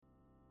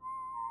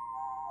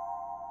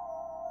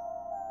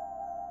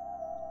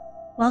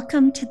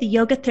Welcome to the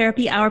Yoga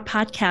Therapy Hour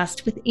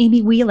podcast with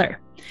Amy Wheeler.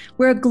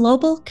 We're a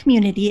global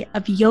community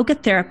of yoga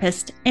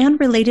therapists and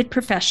related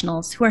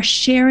professionals who are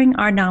sharing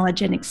our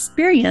knowledge and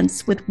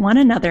experience with one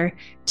another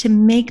to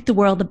make the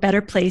world a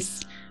better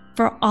place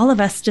for all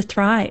of us to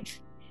thrive.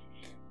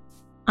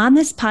 On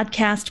this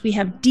podcast, we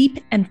have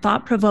deep and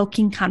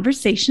thought-provoking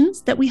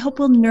conversations that we hope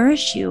will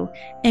nourish you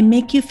and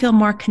make you feel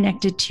more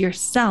connected to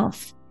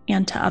yourself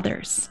and to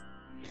others.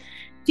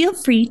 Feel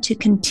free to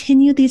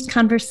continue these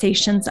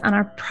conversations on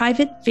our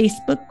private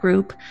Facebook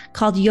group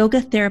called Yoga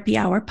Therapy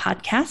Hour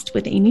Podcast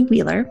with Amy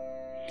Wheeler,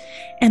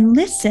 and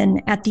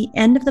listen at the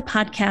end of the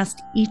podcast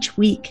each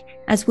week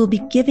as we'll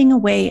be giving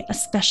away a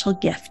special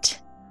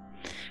gift.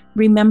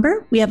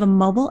 Remember, we have a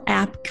mobile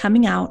app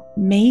coming out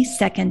May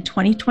 2nd,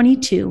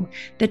 2022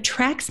 that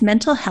tracks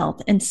mental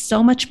health and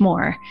so much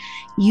more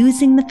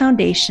using the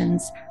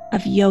foundations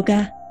of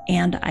yoga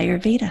and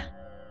Ayurveda.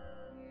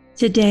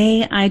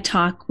 Today, I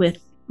talk with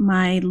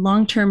my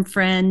long-term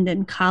friend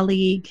and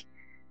colleague,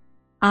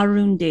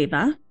 Arun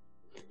Deva.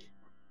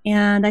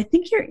 And I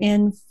think you're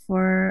in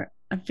for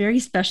a very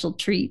special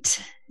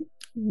treat.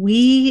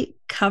 We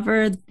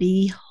cover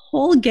the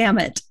whole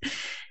gamut.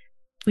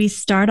 We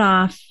start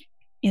off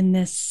in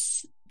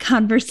this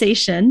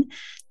conversation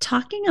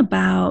talking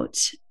about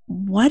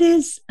what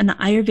is an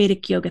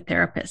Ayurvedic yoga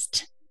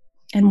therapist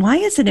and why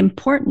is it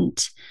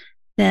important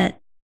that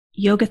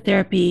yoga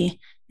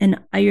therapy and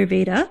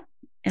Ayurveda,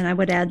 and I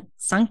would add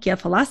Sankhya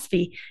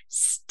philosophy,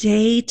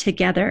 stay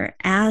together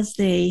as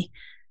they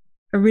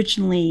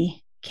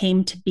originally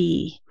came to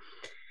be.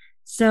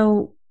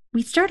 So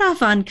we start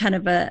off on kind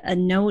of a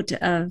note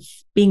of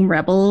being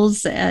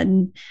rebels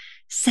and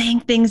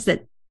saying things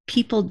that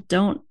people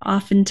don't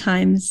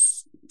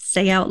oftentimes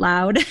say out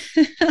loud.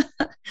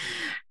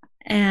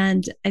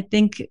 And I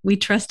think we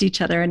trust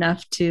each other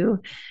enough to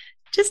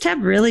just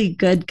have really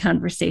good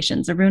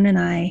conversations. Arun and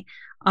I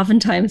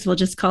oftentimes we'll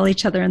just call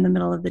each other in the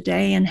middle of the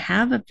day and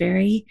have a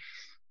very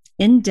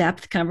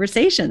in-depth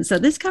conversation. So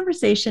this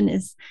conversation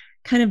is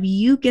kind of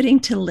you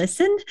getting to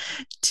listen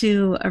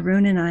to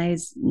Arun and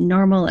I's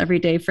normal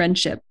everyday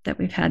friendship that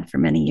we've had for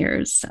many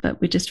years,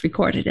 but we just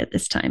recorded it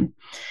this time.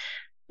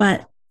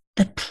 But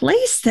the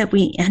place that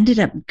we ended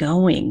up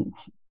going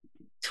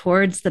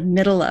towards the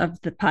middle of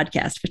the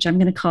podcast, which I'm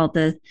going to call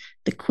the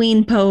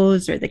queen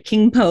pose or the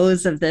king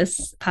pose of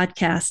this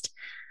podcast,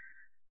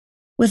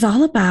 was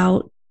all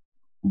about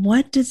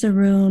what does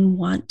Arun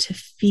want to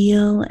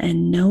feel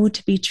and know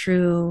to be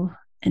true?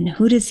 And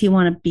who does he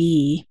want to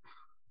be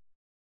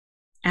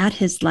at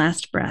his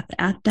last breath,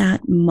 at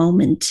that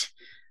moment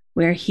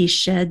where he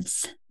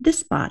sheds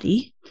this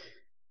body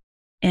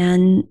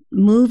and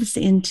moves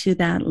into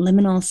that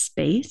liminal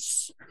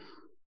space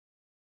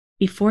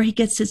before he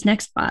gets his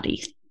next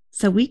body?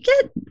 So we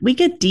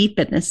get deep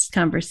in this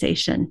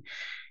conversation.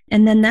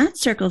 And then that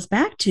circles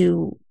back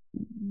to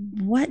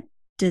what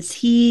does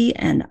he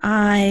and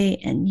I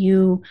and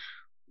you,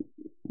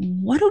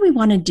 what do we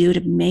want to do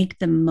to make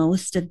the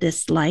most of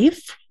this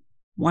life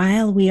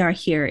while we are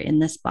here in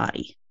this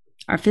body,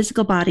 our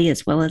physical body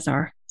as well as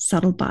our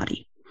subtle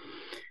body?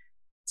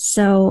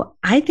 So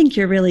I think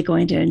you're really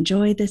going to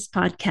enjoy this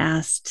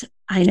podcast.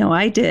 I know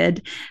I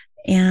did.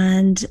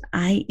 And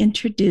I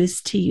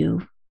introduce to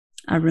you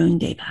Arun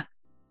Deva.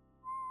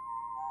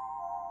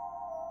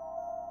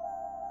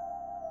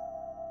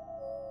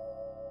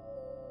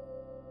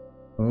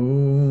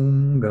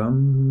 Om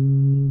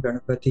Gam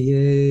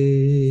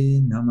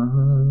Ganapatiye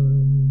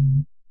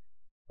Namaha.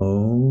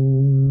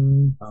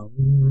 Om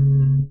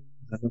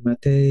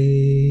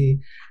Bhagavate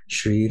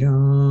Shri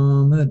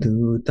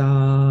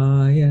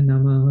Ramadutaya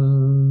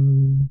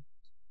Namaha.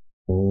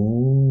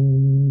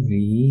 Om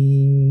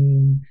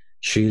Hrim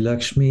Shri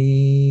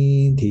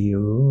Lakshmi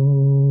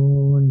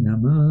Dhiyo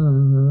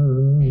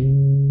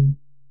Namaha.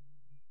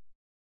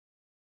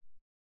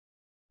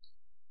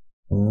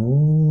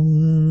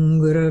 Om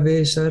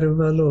Gurave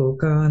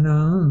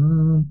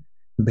Sarvalokanam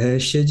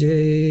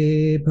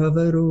Bhashyaje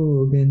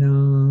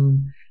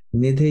Bhavaroginam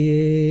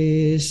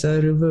Nidhaye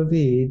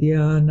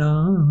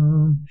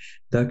Sarvavidyanam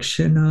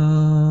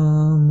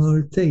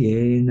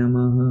Dakshinamurtaye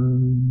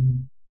Namaha.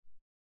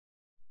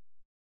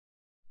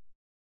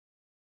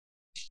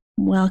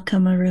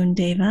 Welcome, Arun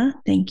Deva.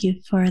 Thank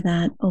you for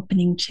that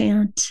opening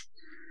chant.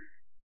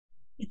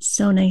 It's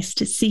so nice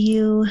to see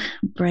you,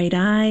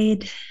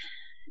 bright-eyed.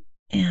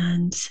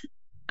 And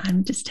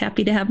I'm just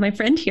happy to have my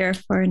friend here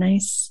for a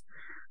nice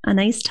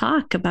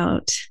talk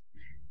about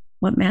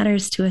what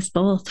matters to us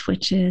both,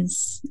 which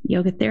is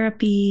yoga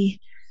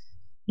therapy,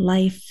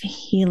 life,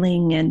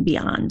 healing, and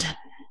beyond.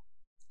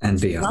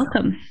 And beyond.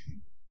 Welcome.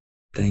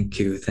 Thank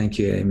you,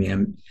 Amy.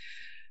 I'm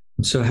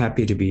so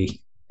happy to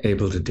be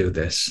able to do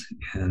this.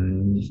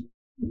 And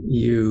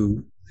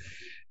you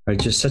are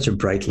just such a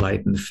bright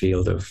light in the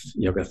field of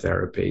yoga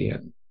therapy.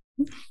 And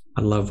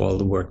I love all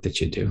the work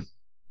that you do.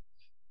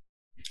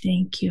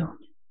 Thank you.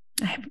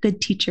 I have good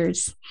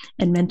teachers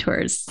and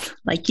mentors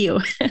like you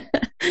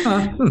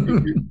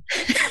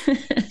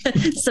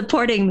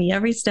supporting me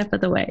every step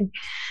of the way.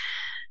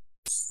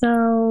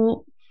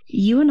 So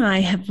you and I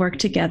have worked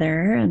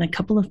together on a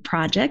couple of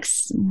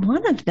projects,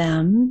 one of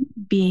them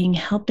being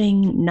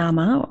helping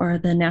NAMA, or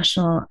the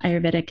National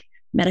Ayurvedic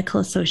Medical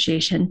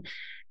Association,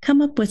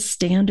 come up with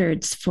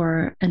standards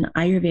for an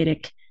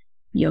Ayurvedic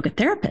yoga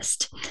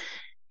therapist.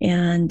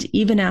 And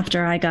even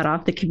after I got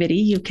off the committee,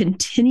 you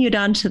continued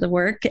on to the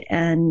work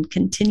and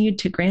continued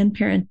to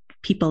grandparent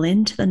people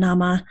into the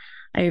NAMA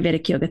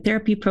Ayurvedic Yoga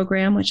Therapy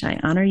Program, which I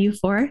honor you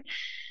for.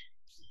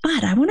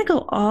 But I want to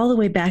go all the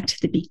way back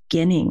to the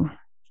beginning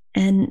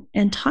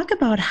and talk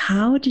about,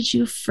 how did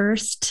you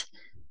first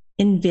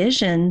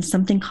envision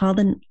something called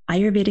an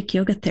Ayurvedic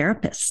yoga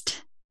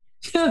therapist?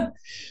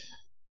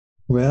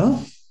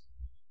 Well,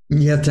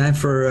 you have time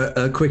for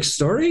a quick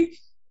story?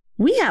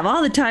 We have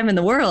all the time in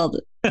the world.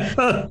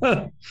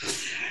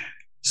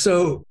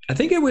 So I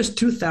think it was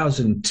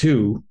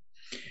 2002.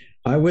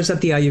 I was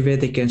at the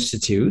Ayurvedic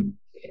Institute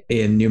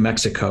in New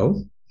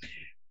Mexico,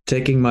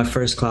 taking my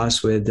first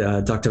class with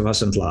Dr.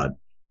 Vasant Lad,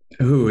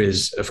 who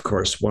is, of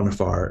course, one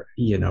of our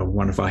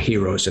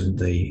heroes in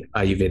the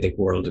Ayurvedic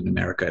world, in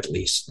America at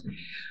least.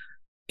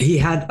 He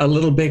had a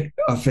little bit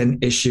of an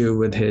issue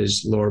with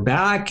his lower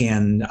back,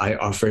 and I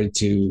offered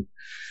to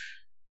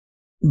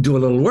do a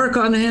little work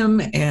on him.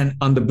 And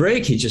on the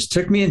break, he just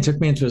took me into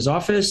his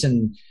office,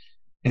 and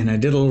I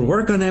did a little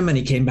work on him. And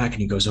he came back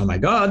and he goes, "Oh my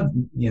God,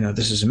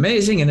 this is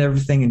amazing," and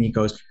everything. And he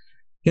goes,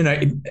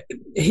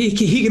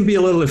 he can be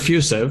a little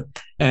effusive.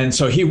 And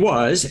so he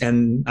was,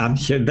 and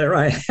there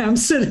I am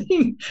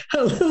sitting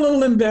a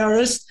little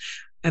embarrassed.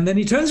 And then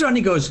he turns around and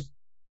he goes,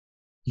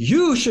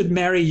 "You should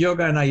marry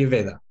yoga and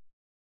Ayurveda."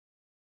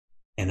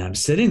 And I'm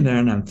sitting there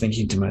and I'm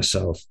thinking to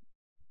myself,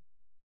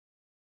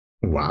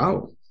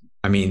 wow,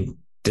 I mean,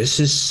 this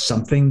is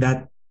something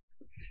that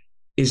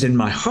is in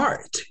my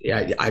heart.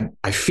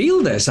 I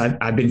feel this.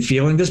 I've been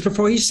feeling this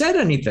before he said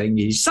anything.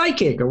 He's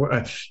psychic,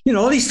 or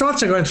all these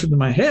thoughts are going through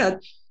my head.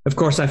 Of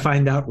course, I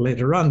find out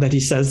later on that he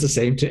says the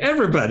same to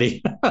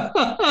everybody.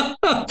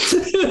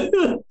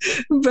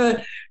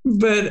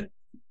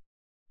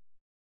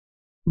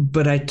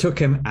 but I took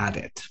him at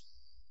it.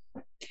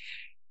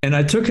 And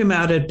I took him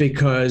at it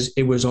because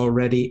it was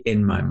already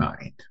in my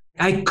mind.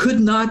 I could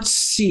not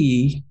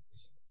see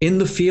in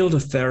the field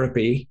of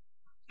therapy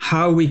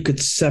how we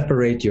could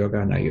separate yoga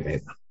and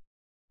Ayurveda.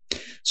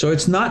 So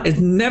it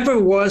never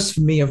was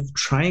for me of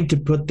trying to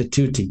put the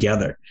two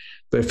together.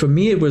 But for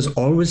me, it was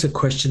always a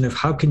question of,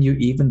 how can you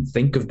even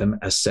think of them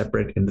as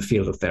separate in the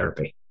field of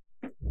therapy?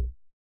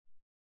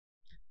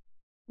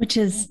 Which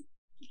is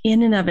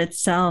in and of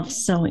itself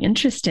so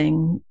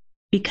interesting,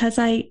 because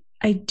I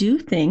do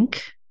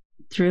think,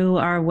 through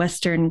our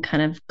Western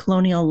kind of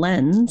colonial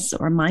lens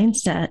or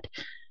mindset,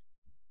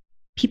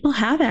 people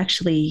have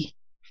actually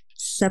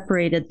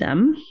separated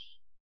them.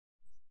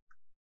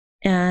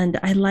 And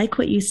I like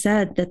what you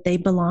said, that they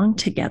belong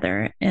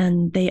together,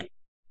 and they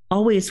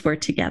always were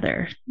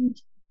together.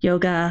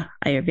 Yoga,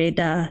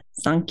 Ayurveda,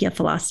 Sankhya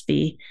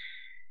philosophy.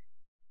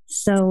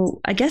 So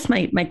I guess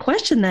my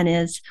question then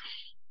is,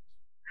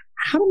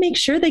 how to make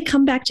sure they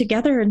come back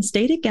together and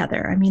stay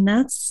together? I mean,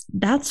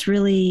 that's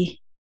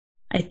really,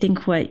 I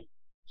think, what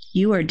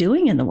you are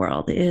doing in the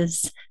world,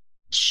 is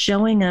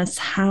showing us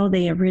how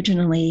they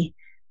originally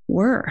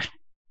were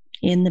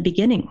in the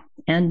beginning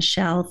and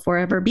shall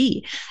forever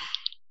be.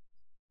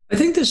 I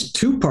think there's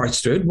two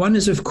parts to it. One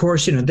is, of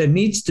course, there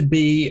needs to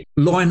be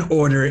law and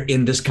order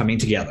in this coming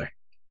together.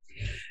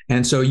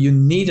 And so you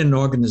need an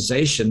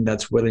organization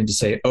that's willing to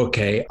say,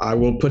 okay, I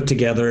will put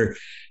together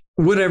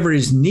whatever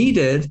is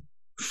needed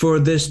for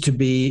this to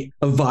be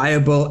a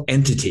viable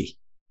entity.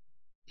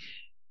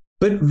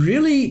 But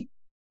really,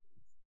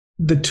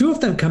 the two of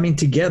them coming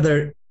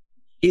together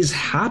is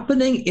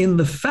happening in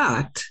the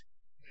fact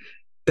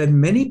that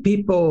many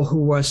people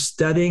who are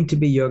studying to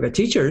be yoga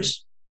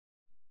teachers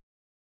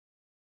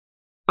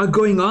are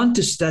going on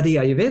to study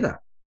Ayurveda.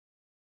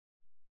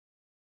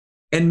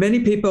 And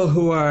many people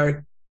who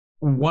are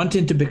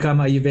wanting to become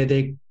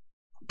Ayurvedic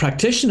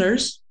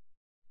practitioners,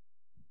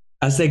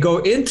 as they go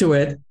into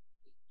it,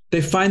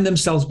 they find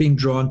themselves being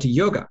drawn to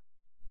yoga.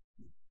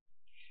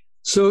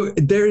 So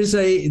there's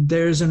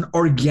an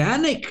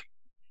organic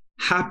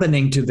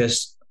happening to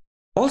this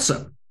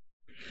also.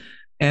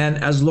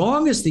 And as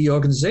long as the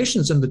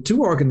organizations, and the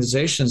two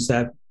organizations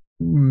that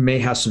may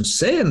have some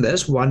say in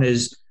this, one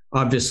is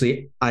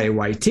obviously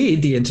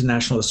IAYT, the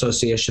International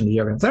Association of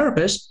Yoga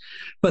Therapists,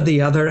 but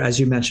the other, as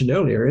you mentioned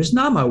earlier, is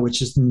NAMA,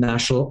 which is the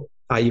National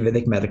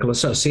Ayurvedic Medical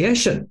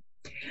Association.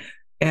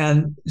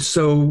 And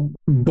so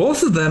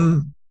both of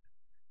them,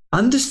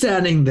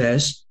 understanding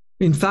this,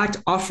 in fact,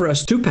 offer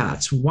us two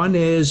paths. One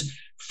is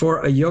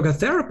for a yoga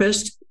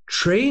therapist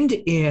trained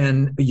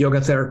in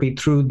yoga therapy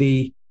through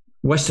the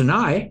Western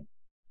eye,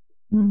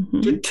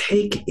 to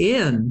take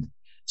in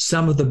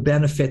some of the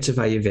benefits of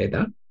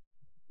Ayurveda.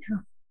 Yeah.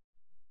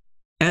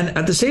 And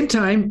at the same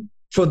time,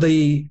 for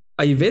the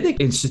Ayurvedic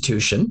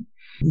institution,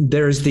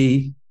 there's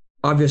the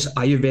obvious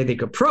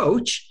Ayurvedic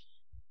approach,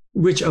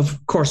 which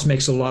of course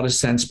makes a lot of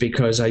sense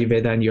because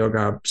Ayurveda and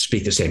yoga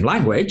speak the same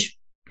language.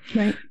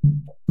 Right.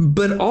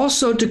 But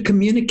also to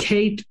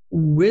communicate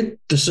with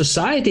the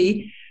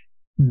society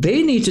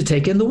they need to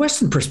take in the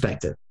Western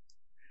perspective.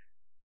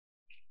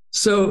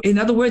 So, in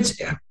other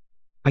words,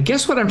 I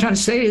guess what I'm trying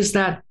to say is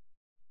that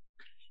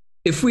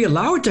if we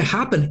allow it to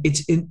happen,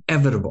 it's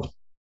inevitable.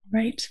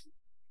 Right.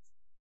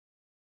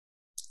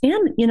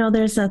 And,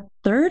 there's a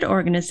third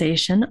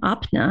organization,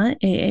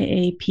 AAPNA,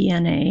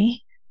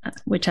 AAAPNA,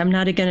 which I'm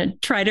not going to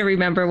try to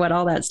remember what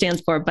all that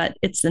stands for, but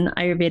it's an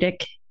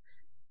Ayurvedic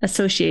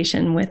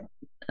association with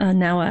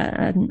now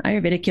an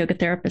Ayurvedic yoga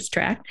therapist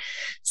track.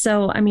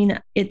 So,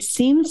 it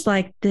seems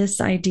like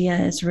this idea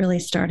is really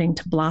starting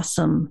to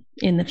blossom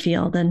in the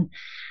field. And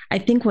I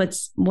think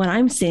what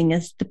I'm seeing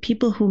is the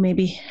people who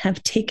maybe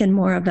have taken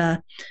more of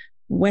a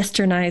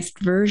westernized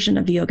version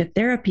of yoga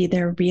therapy,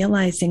 they're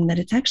realizing that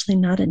it's actually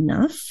not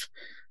enough,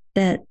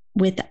 that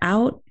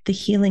without the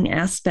healing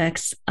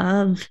aspects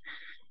of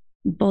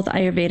both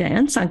Ayurveda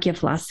and Sankhya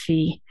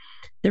philosophy,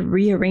 the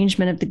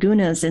rearrangement of the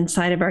gunas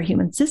inside of our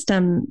human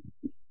system,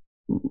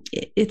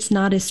 it's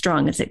not as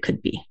strong as it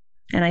could be.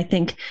 And I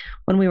think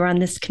when we were on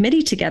this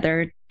committee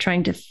together,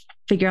 trying to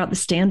figure out the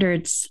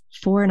standards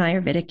for an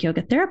Ayurvedic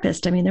yoga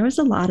therapist, there was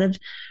a lot of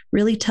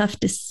really tough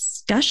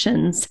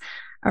discussions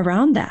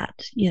around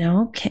that.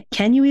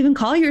 Can you even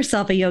call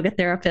yourself a yoga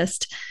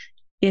therapist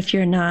if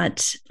you're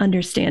not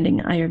understanding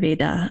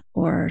Ayurveda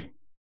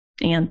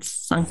and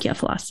Sankhya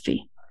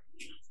philosophy?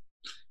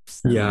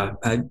 So. Yeah,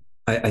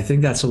 I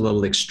think that's a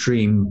little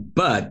extreme,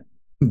 but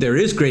there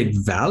is great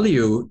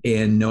value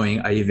in knowing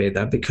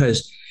Ayurveda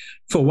because,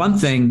 for one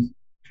thing,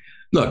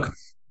 look,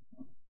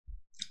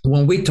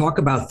 when we talk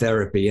about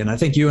therapy, and I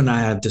think you and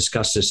I have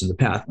discussed this in the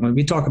past, when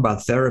we talk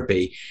about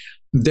therapy,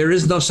 there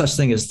is no such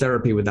thing as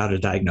therapy without a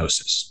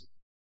diagnosis.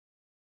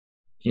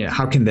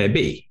 How can there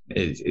be?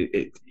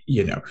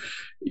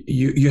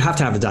 You have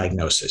to have a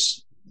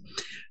diagnosis.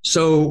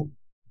 So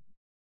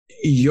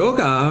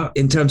yoga,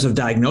 in terms of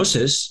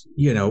diagnosis,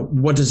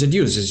 what does it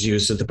use? It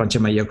uses the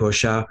Panchamaya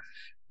Kosha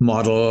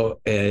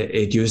model.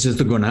 It uses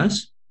the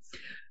gunas,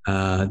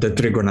 the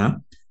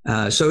triguna.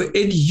 So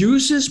it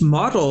uses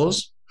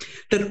models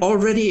that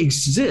already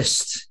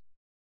exist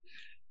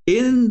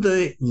in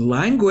the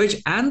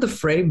language and the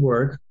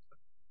framework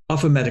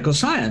of a medical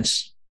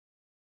science.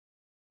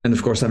 And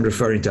of course, I'm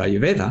referring to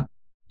Ayurveda.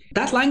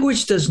 That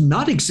language does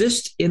not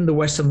exist in the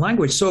Western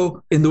language,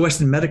 so in the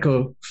Western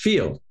medical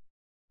field.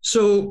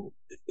 So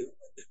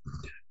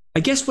I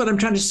guess what I'm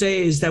trying to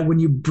say is that when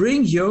you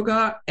bring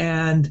yoga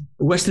and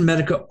Western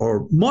medical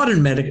or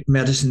modern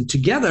medicine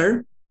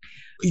together,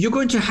 you're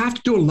going to have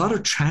to do a lot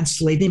of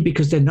translating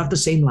because they're not the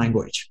same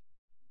language.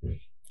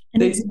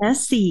 And it's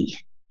messy.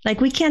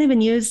 Like, we can't even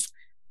use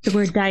the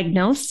word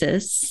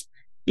diagnosis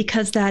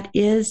because that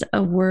is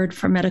a word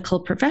for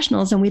medical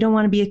professionals, and we don't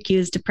want to be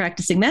accused of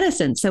practicing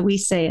medicine. So we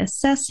say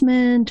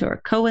assessment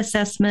or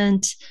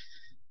co-assessment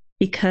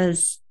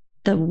because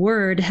the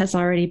word has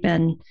already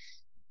been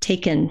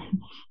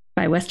taken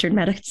by Western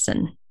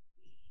medicine.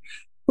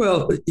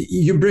 Well,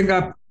 you bring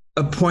up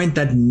a point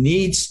that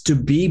needs to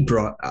be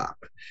brought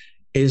up,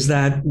 is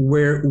that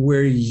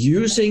we're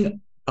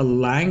using a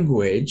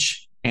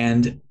language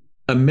and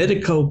a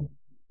medical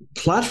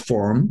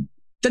platform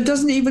that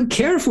doesn't even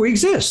care if we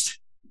exist.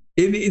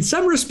 In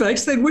some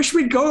respects, they wish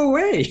we'd go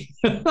away.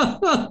 Not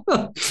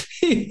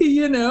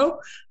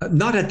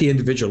at the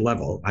individual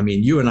level. I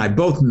mean, you and I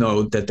both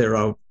know that there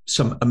are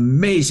some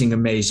amazing,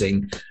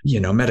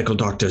 medical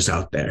doctors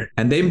out there,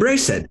 and they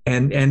embrace it.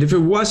 And if it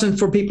wasn't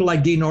for people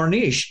like Dean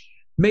Ornish,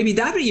 maybe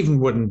that even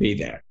wouldn't be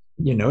there.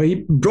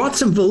 He brought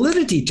some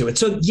validity to it.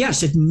 So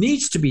yes, it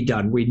needs to be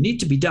done. We need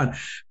to be done.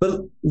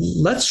 But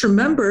let's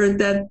remember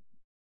that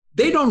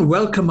they don't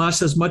welcome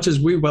us as much as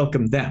we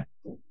welcome them.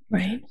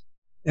 Right.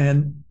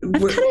 And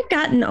I've kind of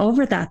gotten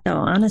over that, though,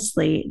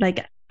 honestly.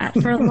 Like,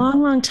 for a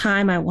long, long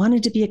time, I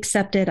wanted to be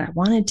accepted. I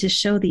wanted to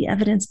show the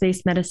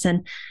evidence-based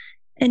medicine.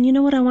 And you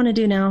know what I want to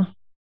do now?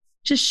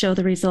 Just show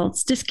the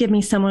results. Just give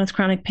me someone with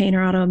chronic pain or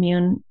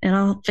autoimmune, and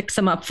I'll fix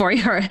them up for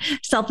you, or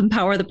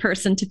self-empower the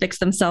person to fix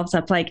themselves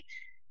up. Like,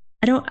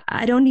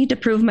 I don't need to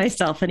prove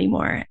myself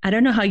anymore. I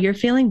don't know how you're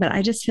feeling, but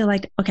I just feel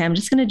like, okay, I'm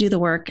just going to do the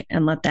work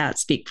and let that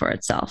speak for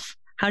itself.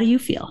 How do you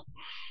feel?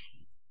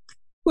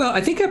 Well,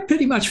 I think I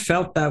pretty much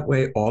felt that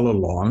way all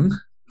along.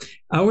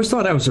 I always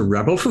thought I was a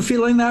rebel for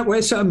feeling that way.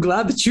 So I'm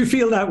glad that you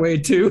feel that way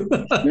too.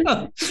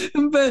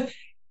 But,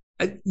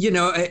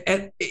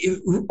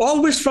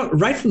 always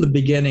right from the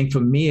beginning, for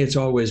me, it's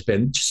always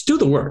been just do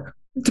the work.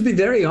 To be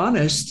very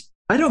honest,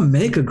 I don't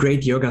make a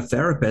great yoga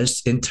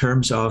therapist in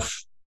terms of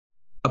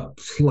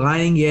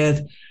applying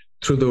it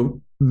through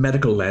the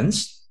medical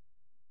lens.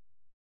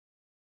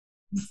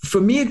 For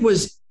me, it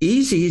was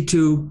easy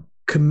to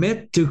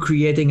commit to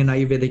creating an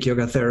Ayurvedic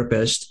yoga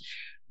therapist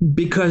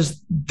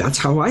because that's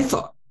how I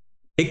thought.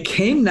 It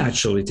came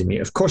naturally to me.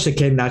 Of course, it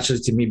came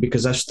naturally to me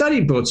because I've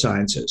studied both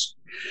sciences,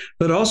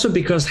 but also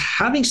because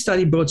having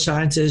studied both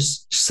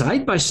sciences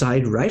side by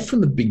side right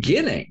from the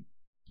beginning,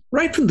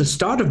 right from the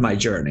start of my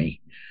journey,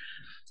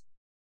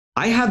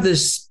 I have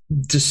this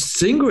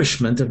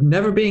distinguishment of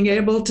never being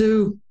able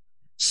to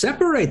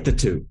separate the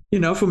two.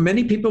 For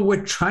many people,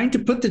 we're trying to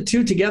put the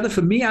two together.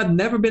 For me, I've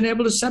never been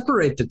able to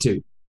separate the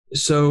two.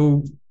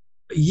 So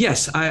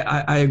yes,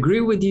 I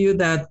agree with you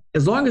that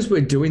as long as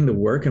we're doing the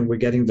work and we're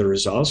getting the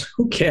results,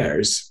 who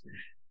cares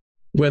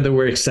whether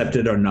we're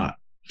accepted or not?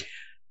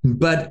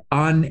 But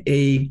on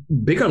a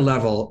bigger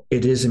level,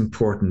 it is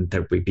important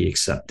that we be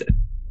accepted,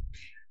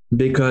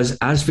 because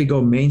as we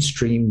go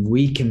mainstream,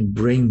 we can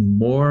bring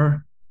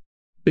more,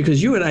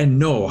 because you and I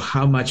know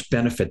how much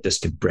benefit this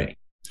could bring.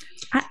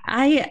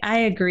 I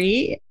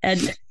agree.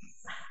 And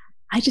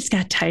I just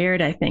got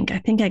tired, I think. I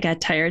think I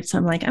got tired. So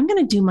I'm like, I'm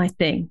going to do my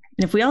thing.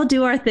 And if we all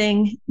do our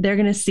thing, they're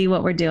going to see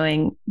what we're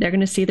doing. They're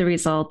going to see the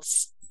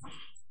results.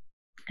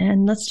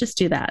 And let's just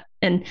do that.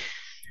 And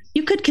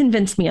you could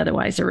convince me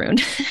otherwise, Arun,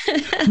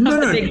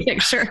 the big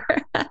picture.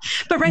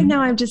 But right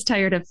now I'm just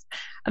tired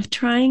of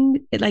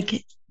trying,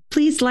 like,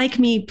 please like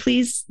me,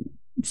 please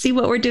see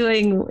what we're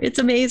doing. It's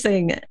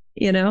amazing,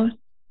 you know?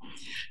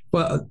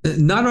 Well,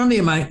 not only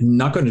am I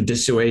not going to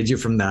dissuade you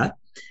from that,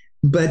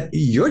 but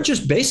you're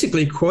just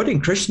basically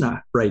quoting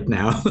Krishna right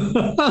now.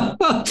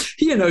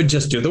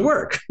 Just do the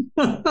work.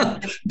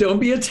 Don't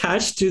be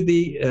attached to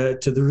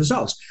the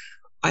results.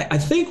 I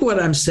think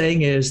what I'm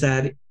saying is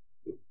that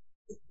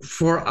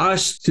for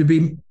us to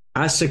be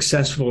as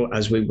successful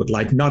as we would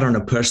like, not on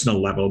a personal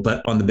level,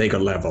 but on the bigger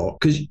level,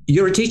 because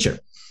you're a teacher.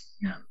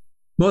 Yeah.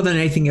 More than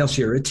anything else,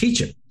 you're a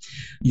teacher.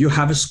 You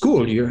have a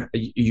school,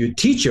 you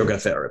teach yoga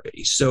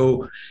therapy.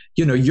 So,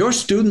 your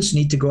students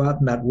need to go out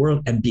in that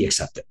world and be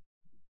accepted.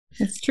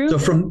 That's true. So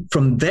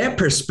from their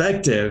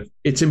perspective,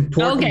 it's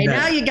important. Okay,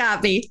 now you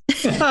got me.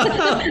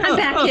 I'm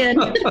back in.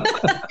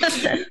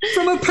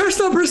 From a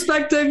personal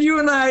perspective, you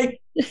and I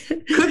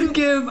couldn't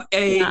give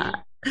a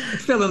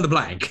fill in the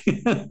blank.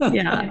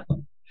 Yeah.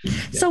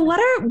 So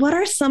what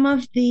are some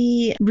of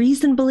the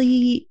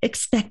reasonably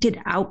expected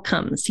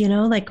outcomes?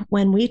 Like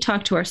when we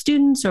talk to our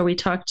students or we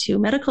talk to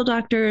medical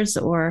doctors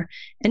or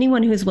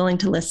anyone who's willing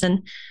to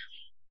listen,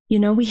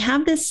 we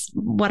have this,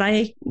 what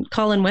I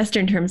call in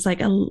Western terms,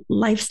 like a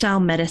lifestyle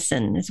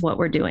medicine is what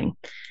we're doing.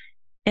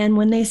 And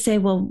when they say,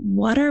 well,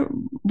 what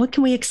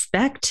can we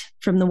expect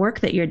from the work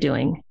that you're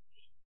doing?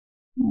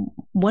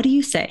 What do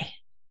you say?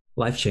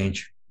 Life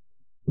change.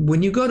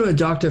 When you go to a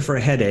doctor for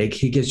a headache,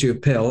 he gives you a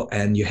pill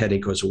and your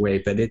headache goes away,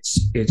 but it's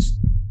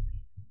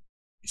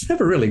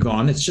never really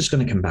gone. It's just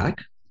going to come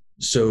back.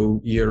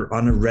 So you're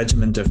on a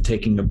regimen of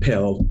taking a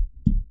pill,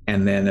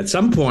 and then at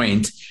some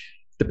point,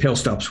 the pill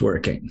stops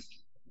working.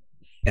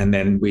 And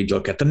then we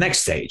look at the next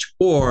stage,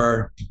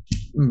 or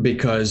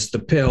because the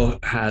pill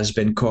has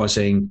been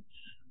causing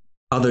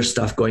other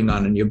stuff going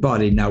on in your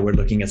body, now we're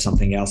looking at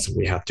something else that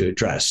we have to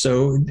address.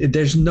 So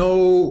there's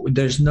no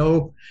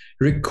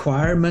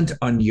requirement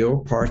on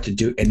your part to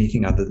do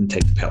anything other than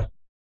take the pill.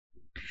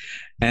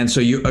 And so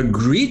you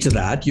agree to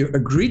that. You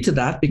agree to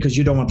that because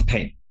you don't want the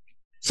pain.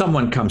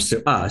 Someone comes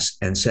to us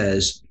and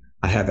says,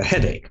 I have a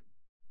headache.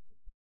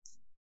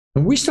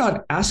 And we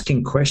start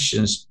asking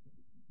questions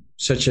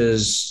such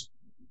as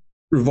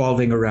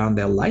revolving around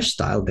their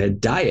lifestyle, their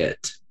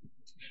diet,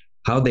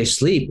 how they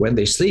sleep, when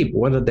they sleep,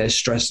 what are their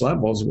stress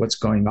levels, what's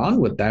going on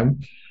with them.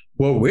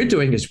 What we're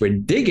doing is we're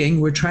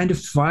digging, we're trying to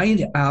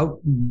find out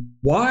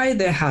why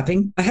they're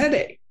having a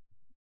headache.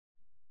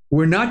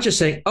 We're not just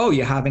saying, oh,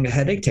 you're having a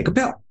headache, take a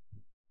pill.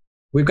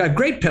 We've got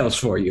great pills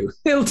for you.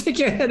 It'll take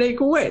your headache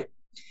away,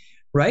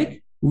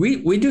 right?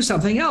 We do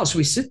something else.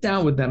 We sit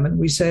down with them and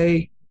we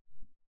say,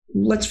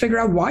 let's figure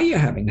out why you're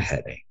having a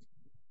headache.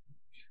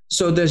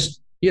 So there's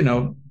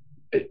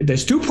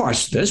two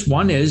parts to this.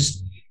 One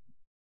is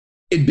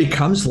it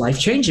becomes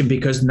life-changing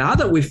because now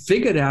that we've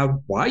figured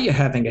out why you're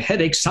having a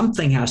headache,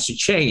 something has to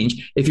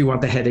change if you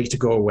want the headache to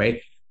go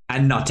away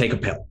and not take a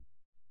pill.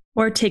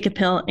 Or take a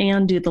pill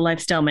and do the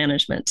lifestyle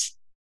management.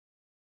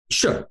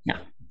 Sure. Yeah.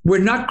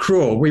 We're not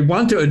cruel. We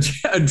want to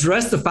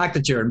address the fact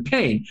that you're in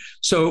pain.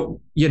 So,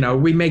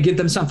 we may give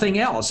them something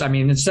else. I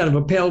mean, instead of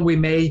a pill, we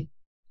may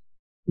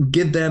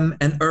give them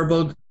an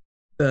herbal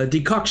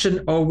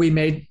decoction, or we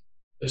may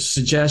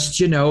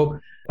suggest, a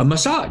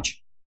massage.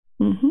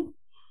 Mm-hmm.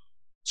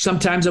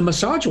 Sometimes a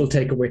massage will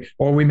take away,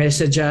 or we may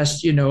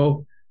suggest,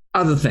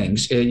 other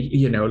things,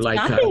 like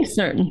stopping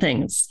certain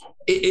things.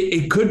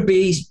 It could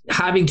be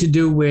having to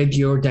do with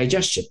your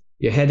digestion.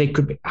 Your headache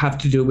could have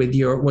to do with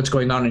what's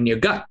going on in your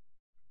gut.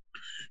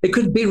 It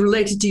could be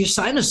related to your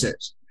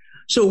sinuses.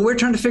 So we're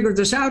trying to figure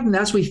this out. And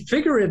as we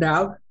figure it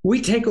out,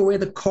 we take away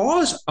the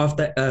cause of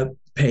the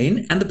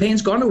pain, and the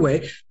pain's gone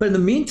away. But in the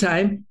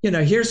meantime,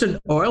 here's an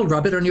oil,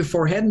 rub it on your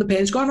forehead, and the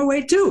pain's gone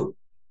away too.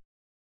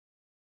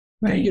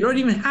 Right. You don't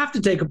even have to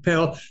take a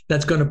pill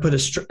that's going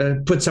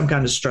to put some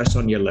kind of stress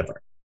on your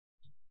liver.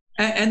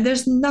 And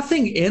there's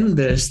nothing in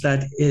this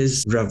that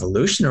is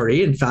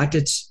revolutionary. In fact,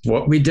 it's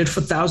what we did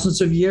for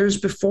thousands of years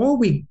before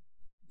we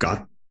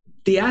got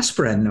the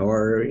aspirin,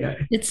 or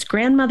it's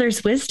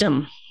grandmother's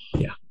wisdom.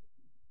 Yeah.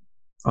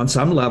 On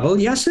some level,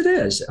 yes, it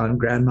is on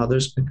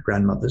grandmother's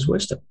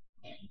wisdom.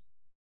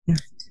 Yeah.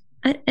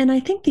 And I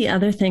think the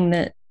other thing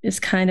that is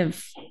kind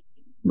of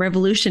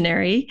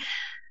revolutionary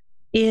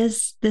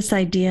is this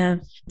idea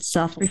of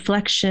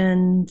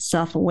self-reflection,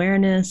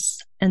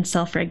 self-awareness, and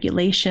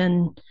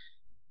self-regulation,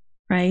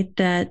 right?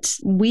 That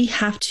we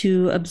have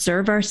to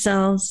observe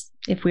ourselves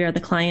if we are the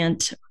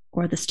client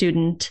or the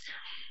student.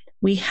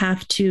 We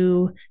have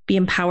to be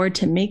empowered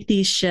to make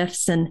these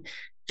shifts and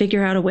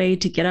figure out a way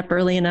to get up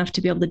early enough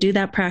to be able to do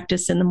that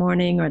practice in the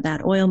morning or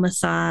that oil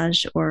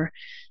massage or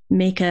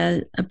make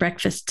a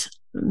breakfast,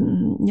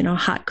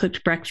 hot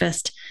cooked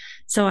breakfast.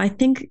 So I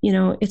think,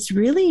 it's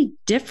really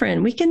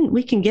different. We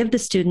can give the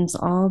students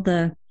all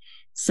the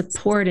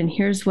support and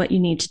here's what you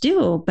need to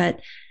do, but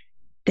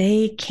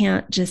they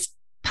can't just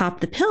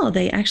pop the pill.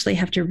 They actually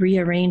have to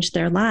rearrange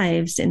their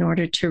lives in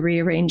order to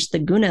rearrange the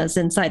gunas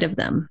inside of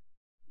them.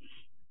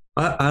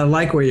 I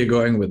like where you're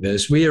going with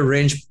this. We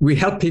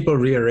help people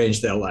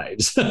rearrange their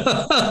lives.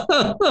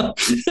 I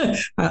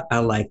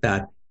like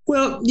that.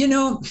 Well,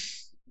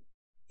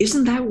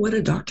 isn't that what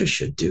a doctor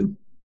should do?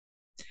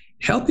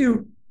 Help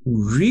you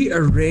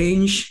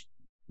rearrange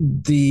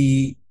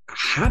the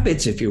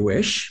habits, if you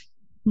wish,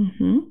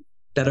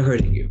 that are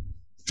hurting you.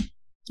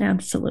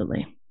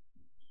 Absolutely.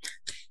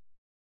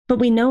 But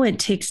we know it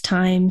takes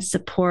time,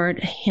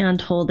 support,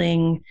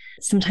 hand-holding.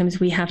 Sometimes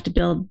we have to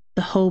build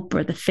the hope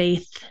or the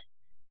faith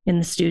in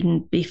the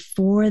student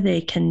before they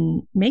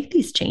can make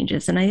these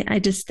changes. And I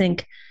just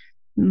think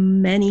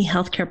many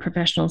healthcare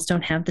professionals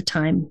don't have the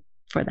time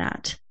for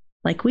that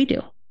like we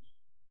do.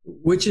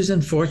 Which is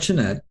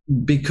unfortunate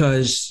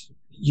because,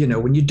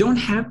 when you don't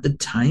have the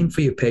time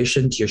for your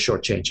patient, you're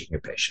shortchanging your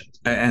patient.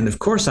 And of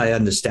course, I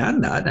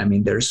understand that. I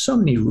mean, there's so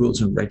many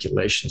rules and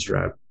regulations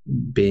around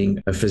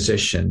being a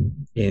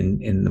physician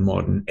in the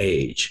modern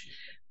age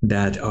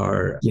that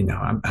are,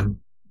 I'm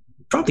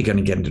probably going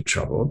to get into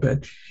trouble,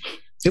 but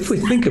if we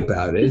think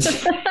about it,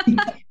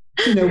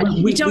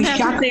 we don't have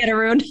to say it,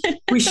 Arun.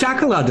 We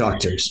shackle our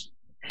doctors.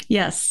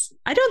 Yes.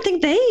 I don't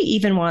think they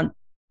even want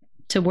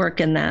to work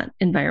in that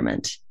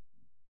environment.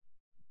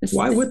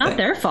 Why would it's not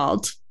their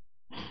fault.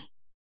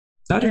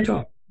 Not at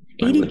all.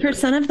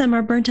 80% of them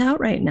are burnt out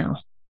right now.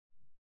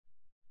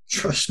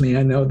 Trust me,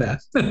 I know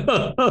that.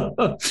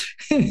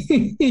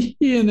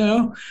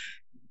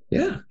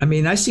 Yeah. I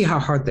mean, I see how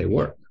hard they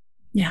work.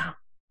 Yeah.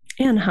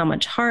 And how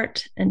much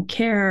heart and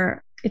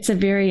care. It's a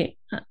very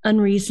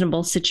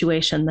unreasonable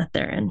situation that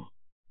they're in.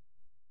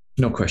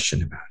 No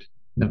question about it.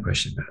 No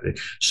question about it.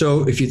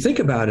 So if you think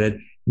about it,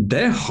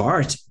 their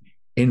heart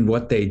in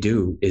what they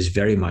do is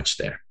very much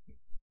there.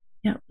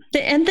 Yeah.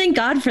 And thank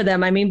God for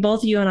them. I mean,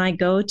 both you and I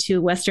go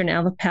to Western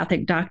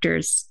allopathic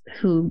doctors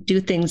who do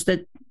things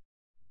that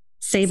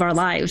save our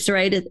lives,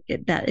 right?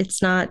 That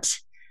it's not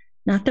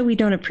that we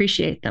don't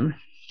appreciate them.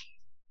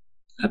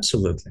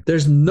 Absolutely.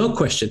 There's no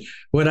question.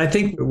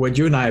 What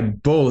you and I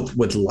both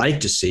would like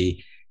to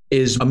see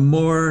is a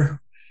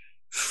more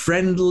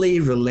friendly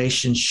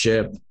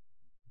relationship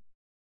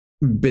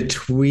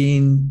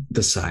between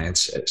the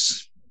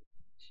sciences,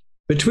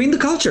 between the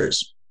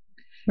cultures,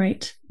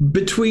 right?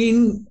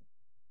 Between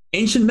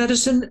ancient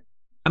medicine.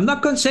 I'm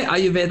not going to say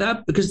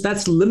Ayurveda because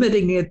that's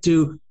limiting it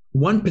to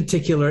one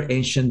particular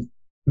ancient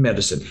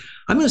medicine.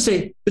 I'm going to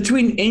say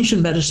between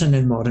ancient medicine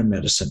and modern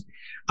medicine.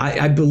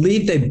 I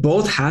believe they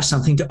both have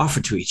something to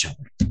offer to each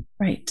other.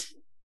 Right.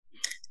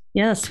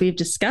 Yes, we've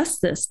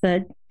discussed this,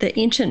 that the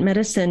ancient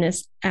medicine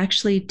is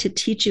actually to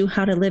teach you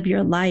how to live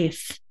your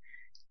life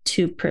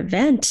to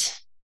prevent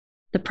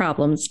the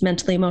problems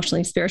mentally,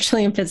 emotionally,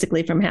 spiritually, and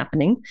physically from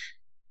happening.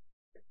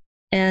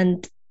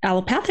 And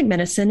allopathic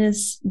medicine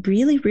is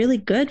really, really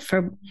good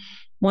for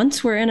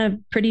once we're in a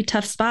pretty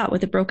tough spot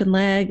with a broken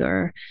leg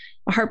or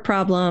a heart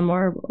problem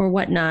or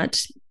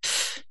whatnot.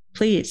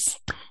 Please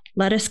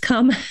let us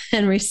come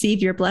and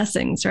receive your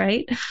blessings,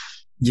 right?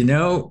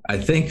 I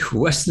think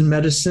Western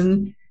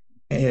medicine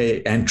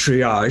and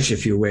triage,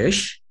 if you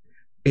wish,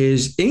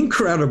 is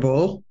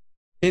incredible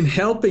in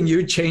helping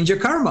you change your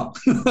karma.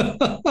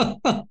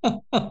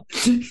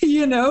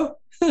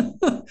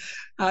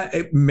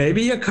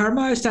 Maybe your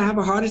karma is to have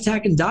a heart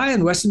attack and die,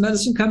 and Western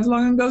medicine comes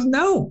along and goes,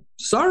 no,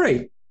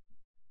 sorry.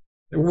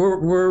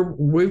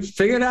 We've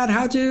figured out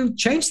how to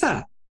change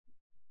that.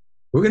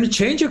 We're going to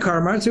change your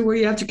karma to where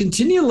you have to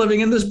continue living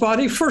in this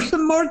body for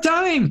some more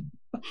time.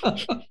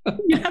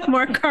 You have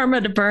more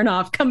karma to burn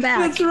off. Come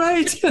back. That's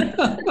right.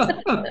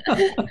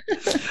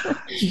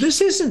 This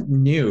isn't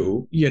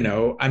new,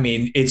 I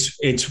mean,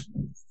 it's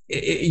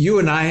you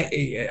and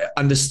I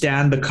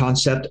understand the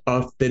concept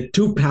of the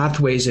two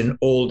pathways in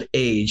old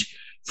age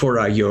for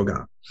our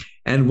yoga.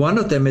 And one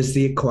of them is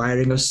the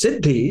acquiring of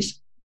siddhis,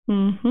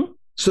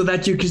 so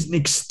that you can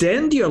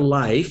extend your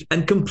life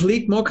and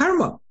complete more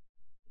karma.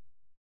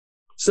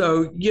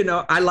 So,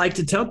 I like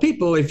to tell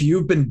people, if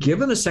you've been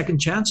given a second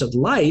chance at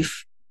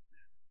life,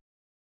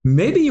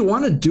 maybe you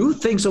want to do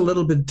things a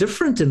little bit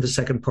different in the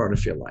second part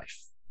of your life.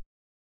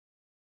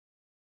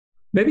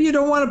 Maybe you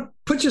don't want to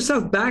put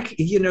yourself back,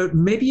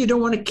 maybe you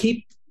don't want to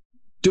keep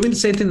doing the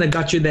same thing that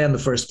got you there in the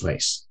first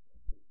place.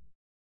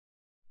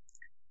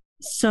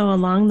 So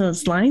along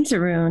those lines,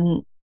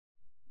 Arun,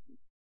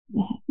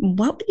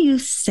 what would you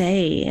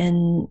say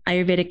in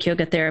Ayurvedic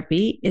yoga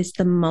therapy is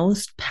the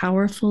most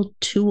powerful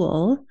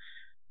tool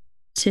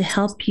to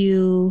help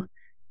you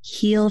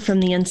heal from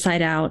the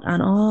inside out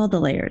on all the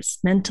layers,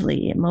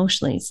 mentally,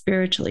 emotionally,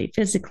 spiritually,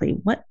 physically?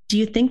 What do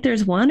you think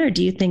there's one, or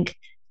do you think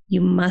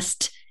you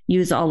must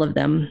use all of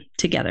them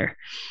together?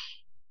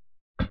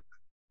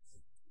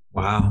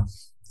 Wow.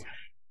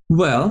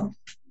 Well,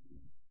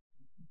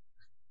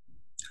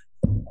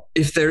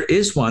 if there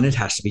is one, it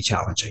has to be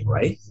challenging,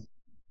 right?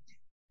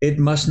 It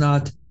must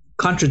not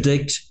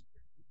contradict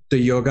the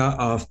yoga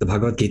of the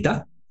Bhagavad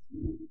Gita.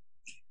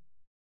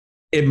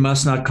 It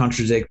must not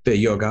contradict the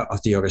yoga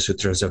of the Yoga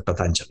Sutras of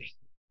Patanjali.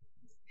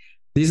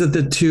 These are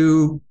the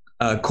two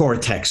core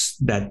texts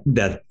that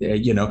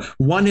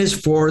one is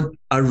for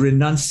a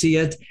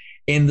renunciate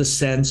in the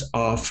sense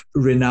of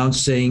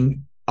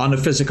renouncing on a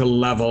physical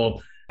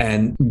level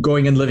and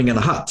going and living in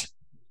a hut,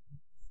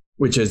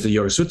 which is the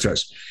Yoga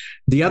Sutras.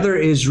 The other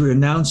is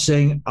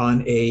renouncing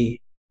on a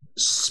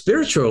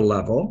spiritual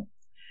level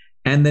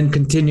and then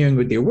continuing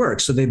with your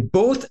work. So they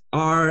both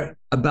are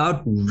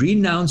about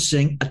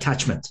renouncing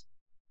attachment,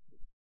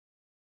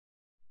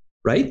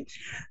 right?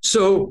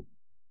 So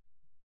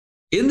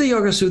in the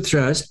Yoga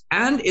Sutras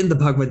and in the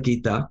Bhagavad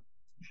Gita,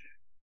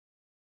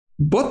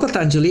 both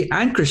Patanjali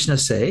and Krishna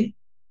say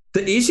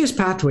the easiest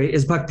pathway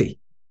is bhakti.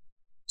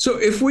 So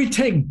if we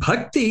take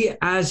bhakti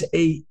as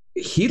a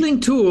healing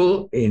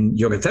tool in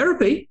yoga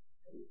therapy,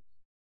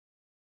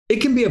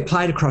 it can be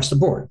applied across the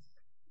board.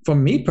 For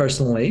me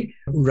personally,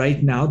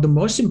 right now, the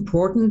most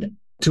important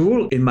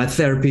tool in my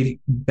therapy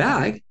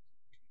bag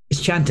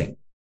is chanting.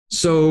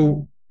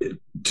 So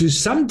to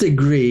some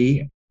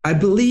degree, I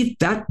believe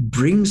that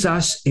brings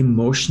us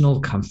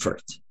emotional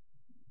comfort.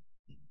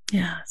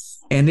 Yes.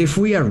 And if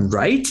we are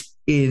right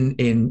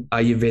in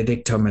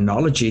Ayurvedic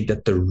terminology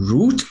that the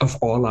root of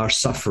all our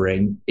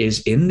suffering is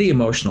in the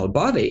emotional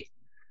body,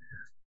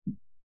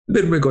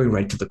 then we're going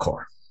right to the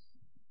core.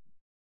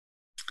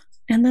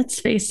 And let's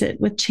face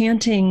it, with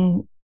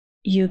chanting,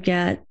 you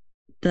get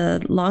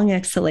the long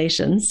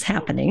exhalations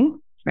happening,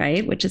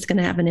 right? Which is going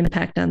to have an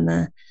impact on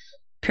the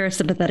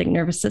parasympathetic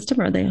nervous system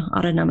or the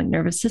autonomic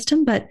nervous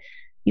system. But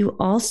you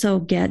also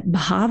get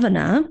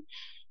bhavana,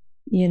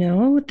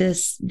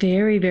 this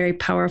very, very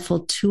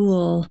powerful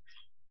tool,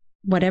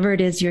 whatever it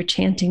is you're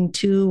chanting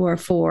to or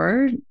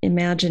for,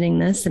 imagining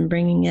this and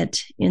bringing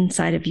it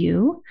inside of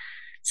you.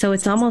 So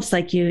it's almost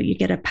like you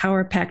get a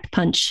power-packed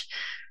punch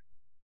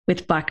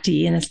with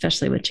bhakti, and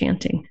especially with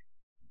chanting.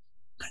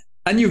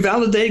 And you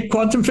validate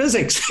quantum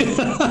physics in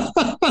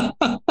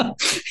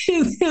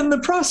the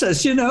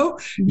process, Yeah.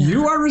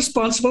 You are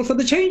responsible for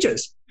the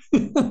changes.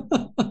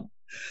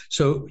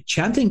 So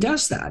chanting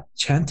does that.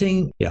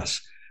 Chanting,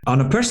 yes. On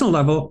a personal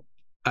level,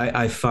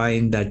 I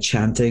find that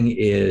chanting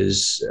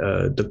is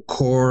the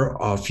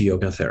core of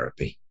yoga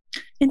therapy.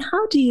 And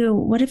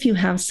what if you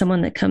have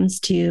someone that comes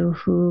to you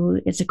who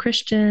is a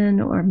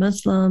Christian or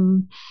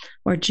Muslim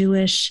or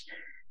Jewish,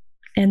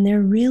 and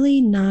they're really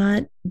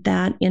not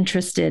that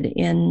interested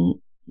in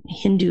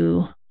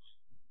Hindu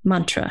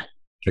mantra?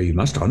 So you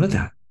must honor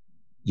that.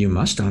 You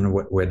must honor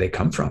where they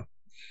come from.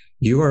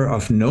 You are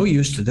of no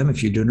use to them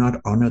if you do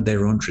not honor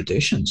their own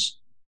traditions.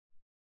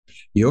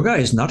 Yoga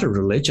is not a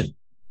religion.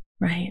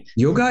 Right.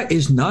 Yoga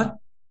is not,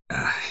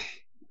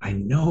 I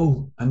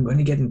know I'm going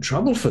to get in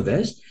trouble for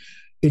this.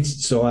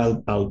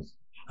 I'll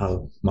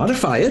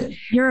modify it.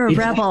 You're a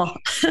rebel.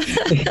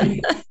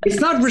 It's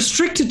not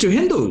restricted to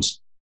Hindus.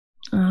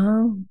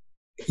 Oh.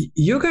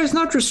 Yoga is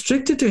not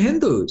restricted to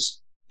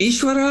Hindus.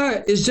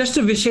 Ishvara is just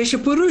a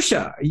Vishesha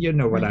Purusha. You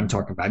know what I'm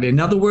talking about. In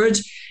other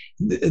words,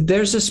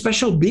 there's a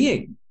special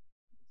being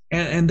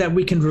and that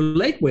we can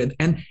relate with.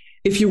 And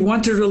if you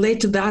want to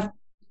relate to that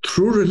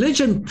through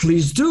religion,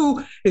 please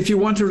do. If you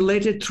want to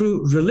relate it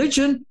through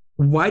religion,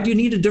 why do you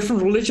need a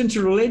different religion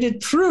to relate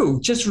it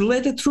through? Just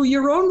relate it through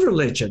your own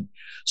religion.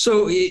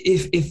 So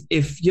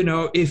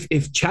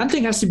if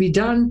chanting has to be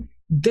done,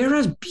 there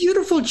is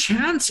beautiful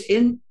chants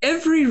in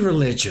every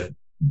religion,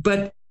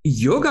 but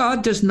yoga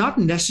does not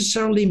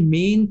necessarily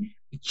mean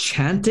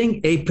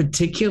chanting a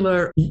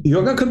particular.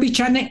 Yoga could be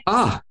chanting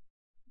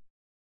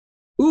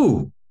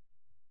ooh.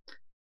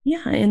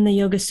 Yeah, in the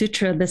Yoga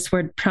Sutra, this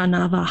word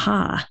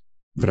pranavaha.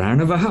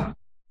 Pranavaha.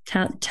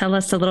 Tell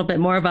us a little bit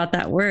more about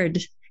that word,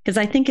 because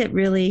I think it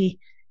really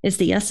is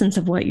the essence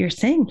of what you're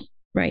saying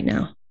right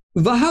now.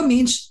 Vaha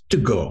means to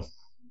go.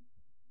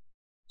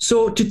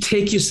 So to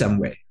take you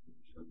somewhere.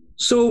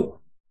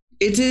 So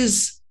it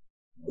is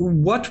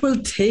what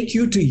will take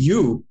you to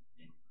you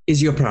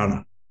is your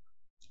prana.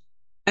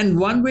 And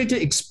one way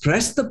to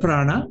express the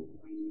prana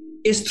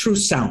is through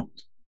sound.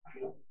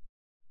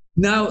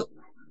 Now,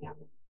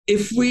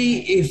 if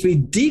we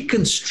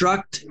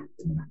deconstruct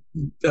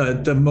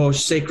the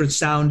most sacred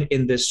sound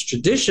in this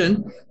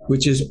tradition,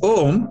 which is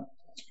Om,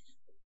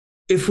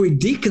 if we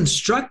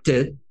deconstruct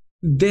it,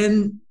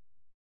 then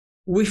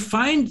we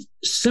find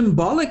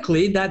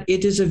symbolically that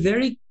it is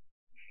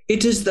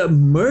the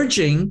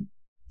merging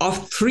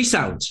of three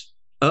sounds,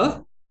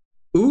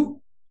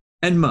 U,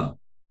 and Ma.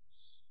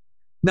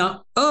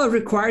 Now,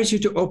 requires you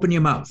to open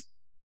your mouth.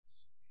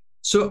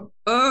 So,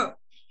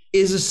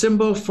 is a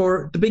symbol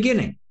for the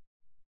beginning.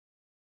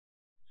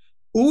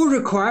 U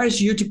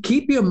requires you to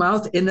keep your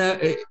mouth in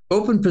an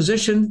open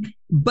position,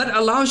 but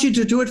allows you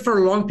to do it for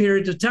a long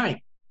period of time.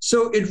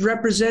 So it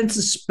represents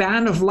a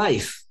span of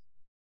life.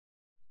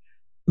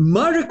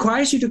 Ma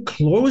requires you to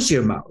close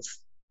your mouth.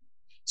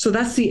 So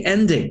that's the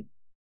ending.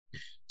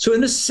 So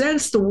in a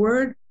sense, the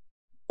word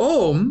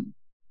Om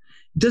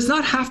does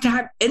not have to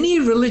have any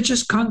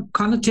religious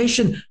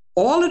connotation.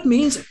 All it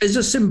means is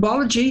a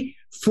symbology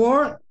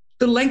for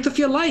the length of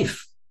your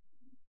life.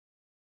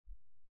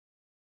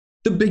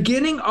 The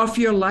beginning of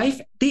your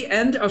life, the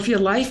end of your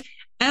life,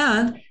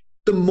 and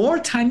the more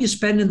time you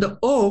spend in the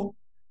O,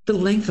 the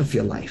length of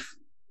your life,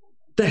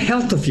 the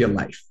health of your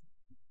life.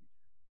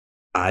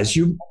 As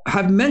you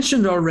have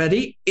mentioned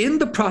already, in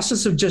the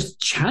process of just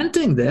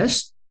chanting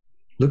this,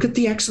 look at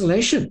the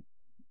exhalation.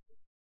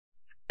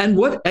 And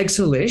what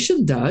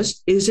exhalation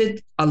does is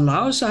it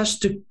allows us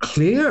to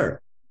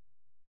clear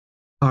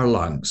our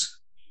lungs.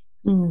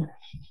 Mm.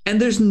 And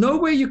there's no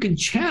way you can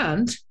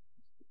chant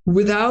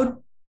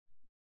without,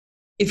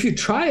 if you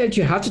try it,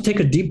 you have to take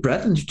a deep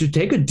breath. And to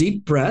take a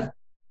deep breath,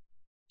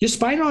 your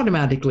spine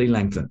automatically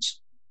lengthens.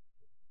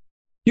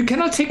 You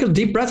cannot take a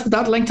deep breath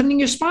without lengthening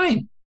your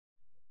spine.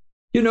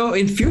 You know,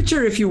 in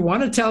future, if you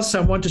want to tell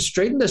someone to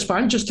straighten their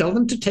spine, just tell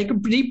them to take a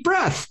deep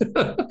breath.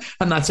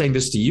 I'm not saying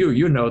this to you,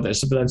 you know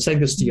this, but I'm saying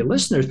this to your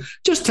listeners.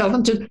 Just tell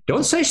them to,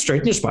 don't say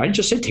straighten your spine,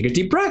 just say take a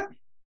deep breath.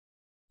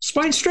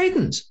 Spine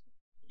straightens.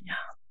 Yeah.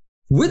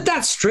 With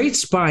that straight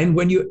spine,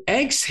 when you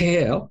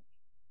exhale,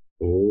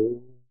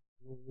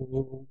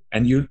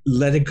 and you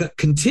let it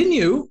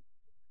continue,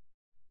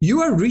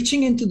 you are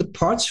reaching into the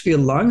parts of your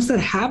lungs that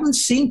haven't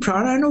seen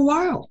prana in a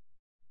while.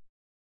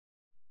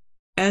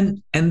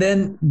 And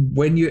then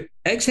when you're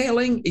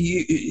exhaling,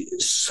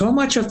 so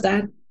much of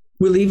that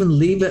will even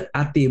leave it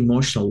at the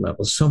emotional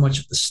level. So much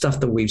of the stuff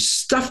that we've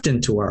stuffed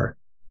into our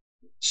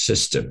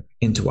system,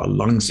 into our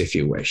lungs, if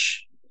you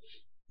wish.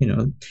 You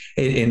know,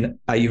 in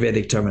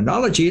Ayurvedic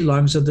terminology,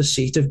 lungs are the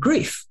seat of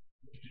grief.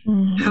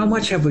 Mm-hmm. How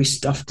much have we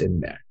stuffed in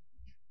there?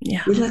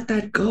 Yeah. We let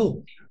that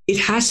go. It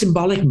has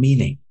symbolic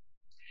meaning.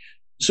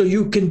 So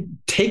you can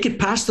take it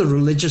past the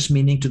religious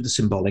meaning to the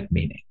symbolic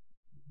meaning.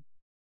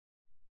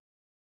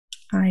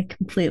 I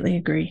completely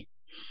agree.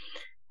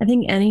 I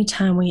think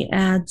anytime we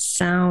add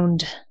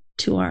sound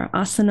to our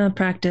asana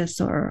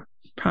practice or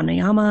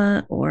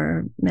pranayama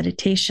or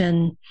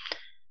meditation,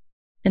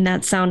 and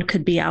that sound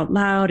could be out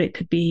loud, it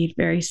could be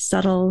very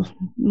subtle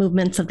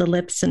movements of the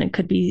lips, and it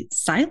could be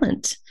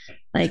silent.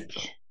 Like,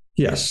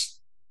 yes.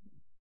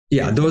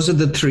 Yeah, those are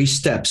the three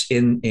steps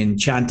in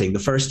chanting. The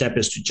first step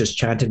is to just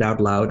chant it out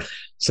loud.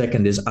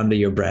 Second is under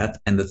your breath,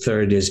 and the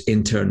third is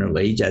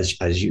internally,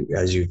 as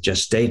you've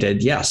just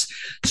stated. Yes,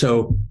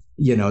 so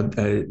you know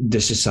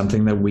this is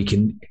something that we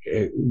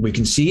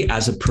can see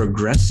as a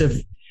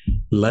progressive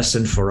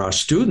lesson for our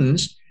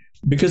students,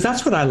 because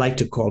that's what I like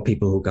to call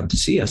people who come to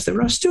see us.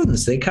 They're our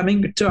students. They're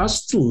coming to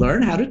us to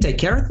learn how to take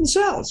care of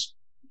themselves.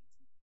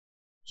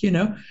 You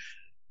know.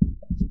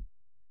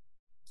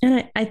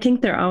 And I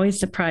think they're always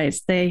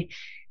surprised. They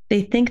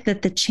think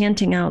that the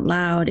chanting out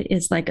loud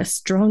is like a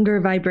stronger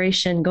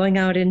vibration going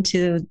out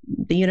into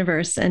the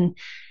universe. And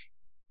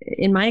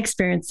in my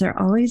experience, they're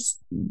always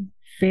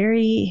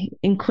very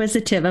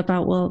inquisitive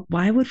about, well,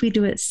 why would we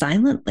do it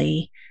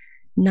silently?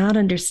 Not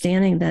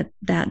understanding that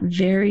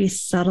very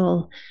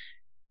subtle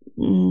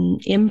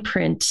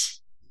imprint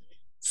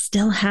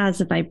still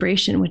has a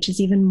vibration, which is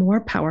even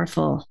more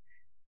powerful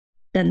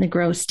than the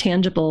gross,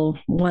 tangible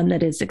one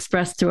that is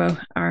expressed through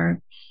our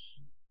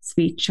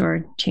speech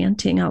or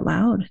chanting out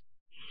loud.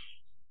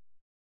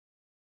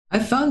 I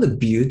found the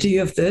beauty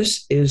of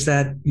this is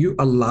that you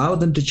allow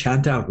them to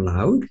chant out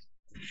loud,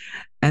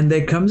 and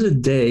there comes a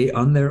day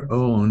on their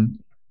own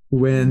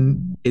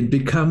when it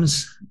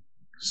becomes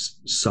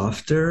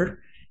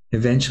softer,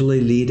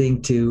 eventually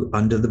leading to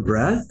under the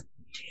breath.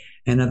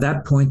 And at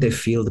that point, they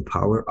feel the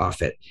power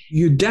of it.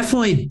 You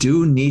definitely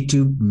do need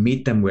to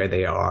meet them where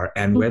they are,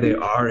 and where they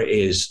are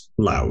is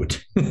loud.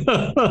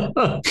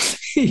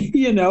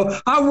 You know,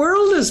 our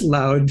world is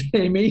loud,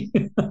 Amy.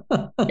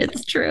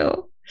 It's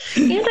true.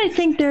 And I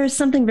think there's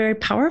something very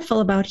powerful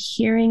about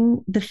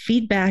hearing the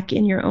feedback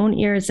in your own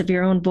ears of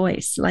your own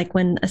voice. Like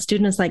when a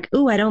student is like,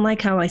 "Ooh, I don't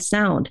like how I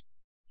sound."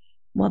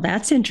 Well,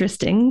 that's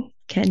interesting.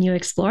 Can you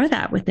explore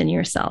that within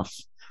yourself?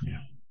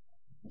 Yeah.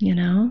 You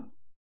know?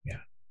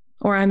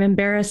 Or I'm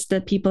embarrassed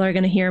that people are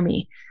going to hear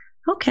me.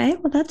 Okay,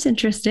 well, that's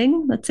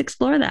interesting. Let's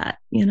explore that,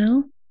 you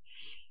know?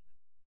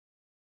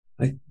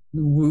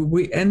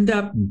 We end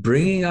up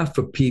bringing up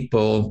for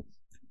people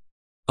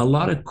a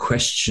lot of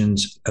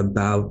questions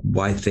about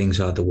why things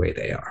are the way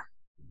they are.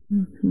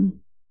 Mm-hmm.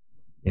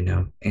 You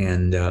know,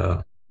 and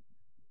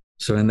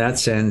so in that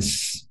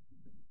sense,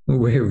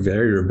 we're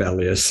very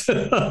rebellious.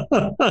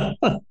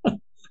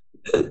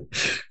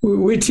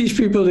 We teach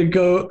people to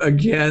go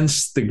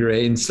against the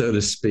grain, so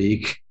to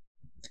speak.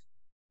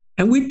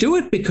 And we do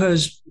it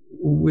because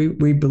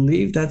we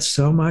believe that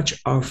so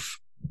much of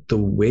the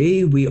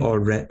way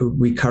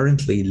we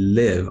currently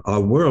live,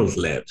 our world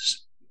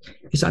lives,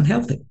 is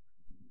unhealthy.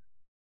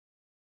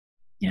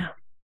 Yeah.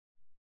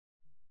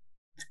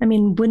 I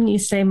mean, wouldn't you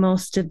say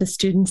most of the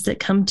students that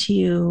come to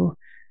you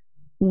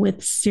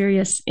with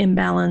serious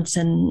imbalance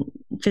and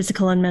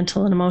physical and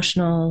mental and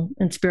emotional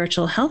and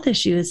spiritual health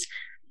issues,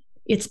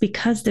 it's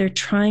because they're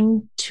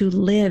trying to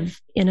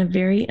live in a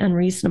very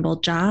unreasonable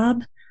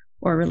job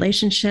or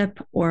relationship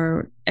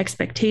or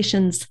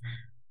expectations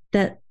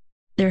that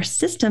their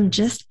system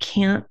just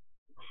can't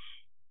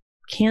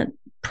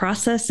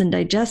process and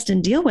digest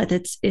and deal with.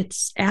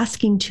 It's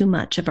asking too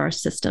much of our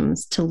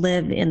systems to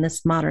live in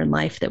this modern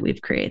life that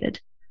we've created.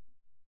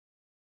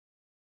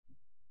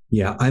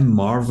 Yeah, I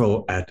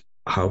marvel at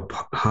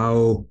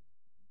how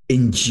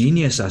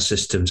ingenious our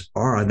systems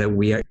are, that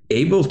we are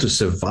able to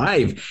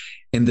survive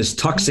in this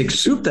toxic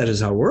soup that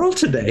is our world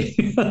today.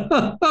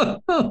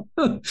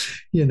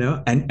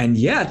 And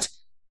yet,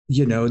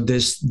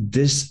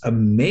 this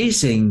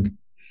amazing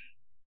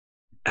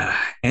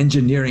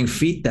engineering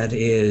feat that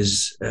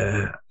is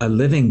a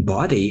living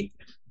body,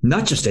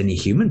 not just any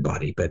human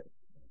body, but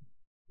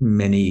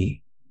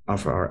many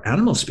of our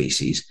animal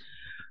species,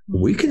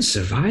 we can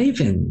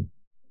survive in.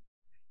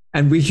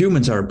 And we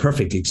humans are a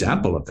perfect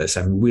example of this.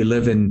 I mean, we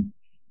live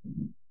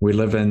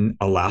in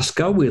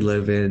Alaska. We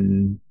live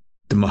in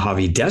the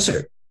Mojave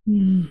Desert.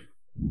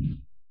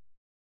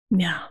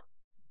 Yeah.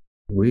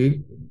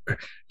 We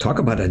talk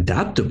about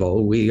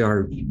adaptable. We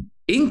are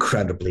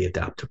incredibly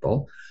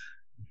adaptable,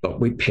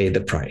 but we pay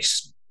the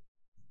price.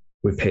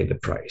 We pay the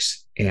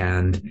price.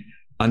 And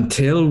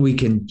until we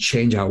can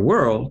change our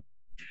world,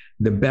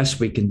 the best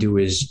we can do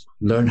is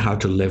learn how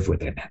to live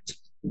within it.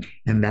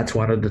 And that's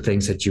one of the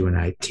things that you and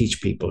I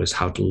teach people, is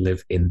how to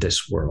live in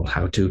this world,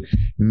 how to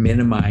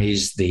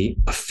minimize the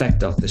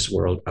effect of this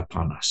world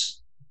upon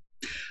us.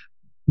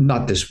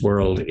 Not this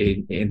world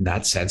in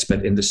that sense,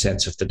 but in the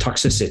sense of the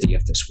toxicity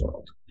of this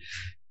world.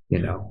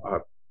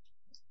 Our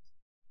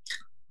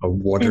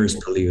water is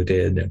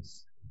polluted.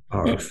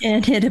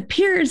 And it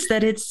appears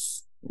that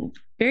it's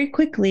very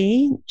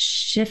quickly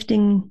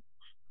shifting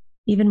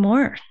even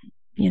more,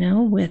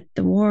 with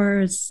the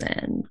wars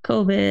and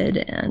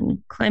COVID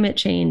and climate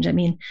change. I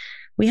mean,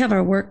 we have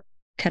our work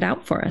cut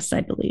out for us,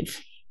 I believe.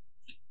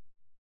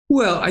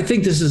 Well, I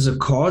think this is a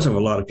cause of a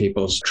lot of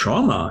people's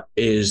trauma.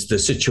 Is the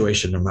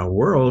situation in our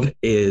world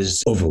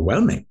is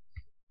overwhelming.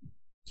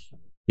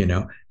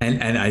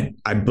 And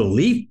I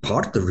believe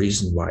part of the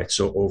reason why it's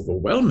so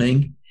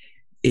overwhelming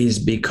is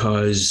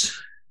because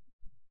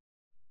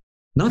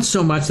not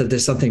so much that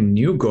there's something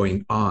new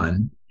going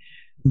on,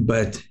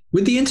 but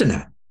with the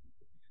internet,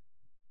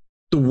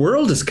 the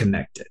world is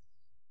connected.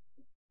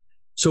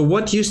 So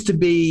what used to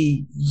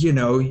be,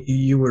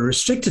 you were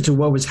restricted to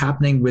what was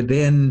happening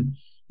within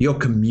your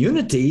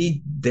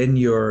community, then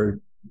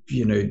your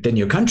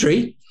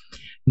country.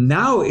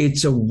 Now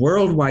it's a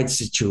worldwide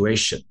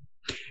situation.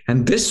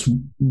 And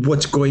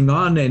what's going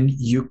on in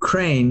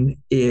Ukraine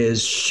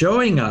is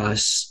showing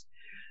us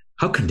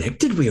how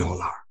connected we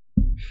all are,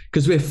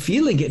 because we're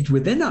feeling it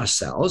within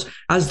ourselves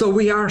as though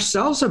we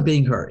ourselves are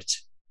being hurt.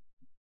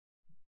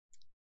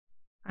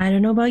 I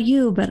don't know about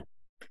you, but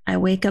I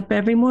wake up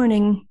every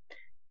morning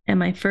and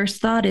my first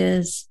thought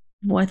is,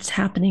 what's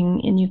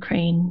happening in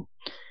Ukraine?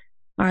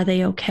 Are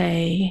they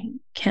okay?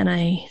 Can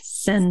I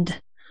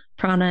send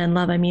prana and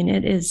love? I mean,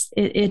 it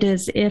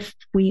is if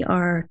we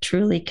are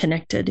truly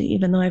connected,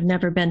 even though I've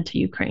never been to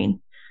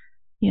Ukraine,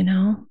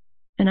 and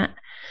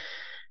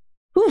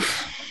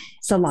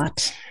it's a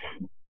lot.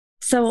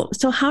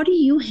 So how do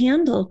you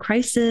handle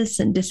crisis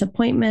and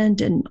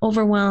disappointment and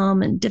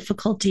overwhelm and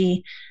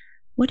difficulty?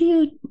 What do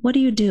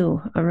you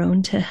do,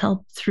 Arun, to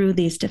help through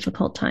these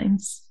difficult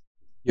times?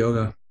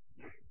 Yoga.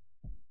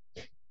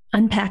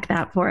 Unpack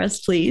that for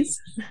us,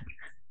 please.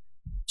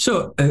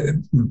 So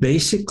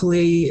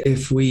basically,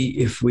 if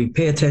we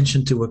pay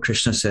attention to what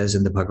Krishna says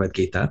in the Bhagavad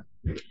Gita,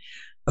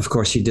 of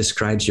course, he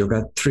describes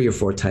yoga 3 or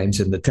 4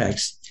 times in the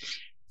text.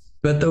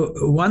 But the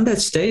one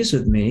that stays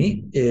with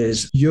me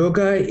is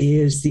yoga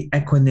is the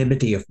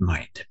equanimity of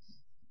mind.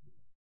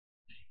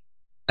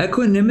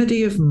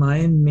 Equanimity of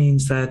mind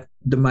means that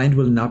the mind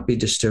will not be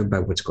disturbed by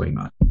what's going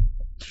on.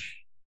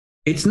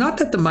 It's not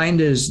that the mind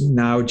is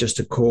now just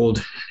a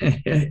cold,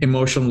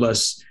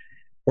 emotionless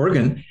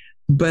organ,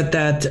 but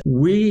that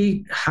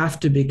we have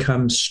to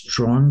become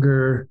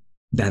stronger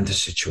than the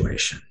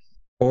situation,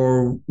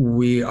 or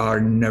we are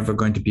never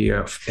going to be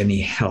of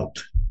any help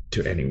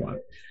to anyone.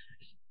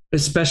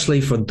 Especially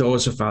for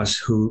those of us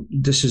who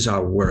this is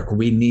our work.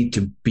 We need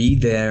to be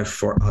there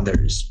for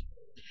others.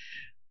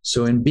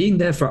 So in being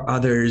there for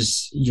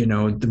others,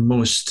 the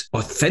most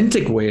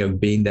authentic way of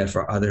being there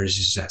for others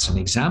is as an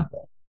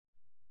example.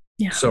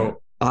 Yeah.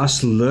 So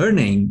us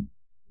learning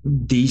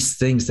these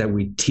things that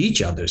we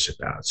teach others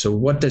about. So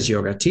what does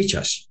yoga teach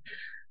us?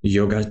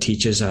 Yoga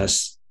teaches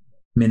us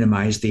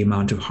minimize the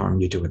amount of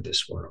harm you do in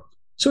this world.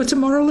 So it's a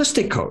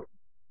moralistic code.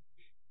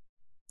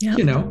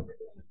 Yeah.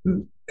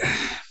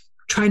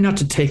 Try not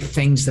to take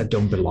things that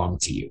don't belong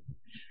to you.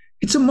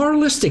 It's a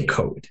moralistic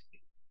code.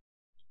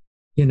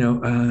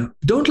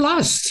 Don't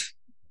lust.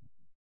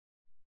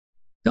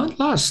 Don't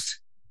lust.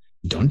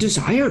 Don't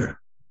desire,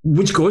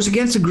 which goes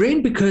against the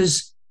grain,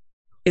 because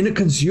in a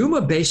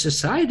consumer-based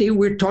society,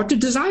 we're taught to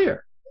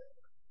desire.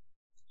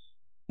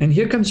 And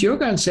here comes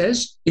yoga and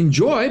says,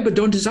 enjoy, but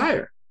don't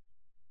desire.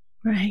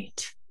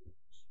 Right.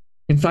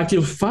 In fact,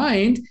 you'll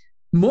find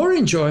more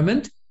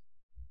enjoyment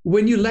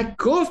when you let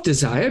go of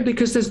desire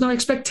because there's no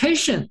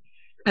expectation.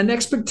 And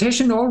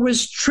expectation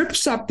always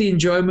trips up the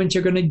enjoyment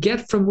you're going to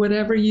get from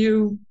whatever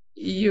you're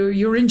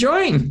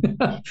enjoying.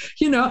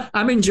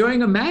 I'm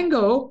enjoying a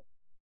mango.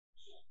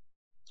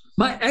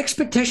 My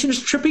expectation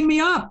is tripping me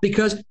up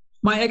because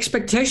my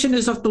expectation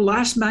is of the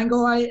last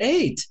mango I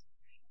ate.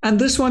 And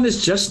this one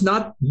is just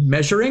not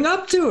measuring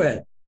up to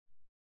it.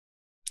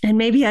 And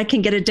maybe I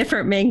can get a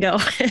different mango.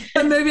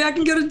 And maybe I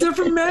can get a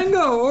different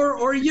mango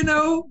or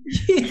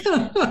maybe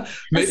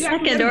a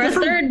second or a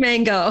third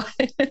mango.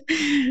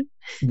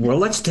 Well,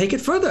 let's take it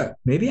further.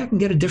 Maybe I can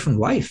get a different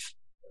wife.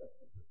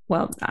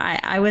 Well,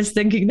 I was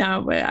thinking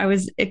now, I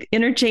was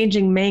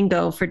interchanging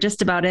mango for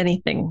just about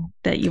anything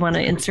that you want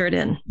to insert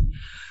in.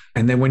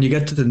 And then when you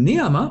get to the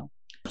niyama,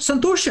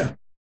 santosha.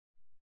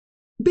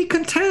 Be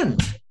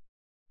content.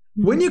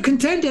 When you're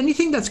content,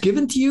 anything that's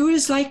given to you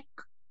is like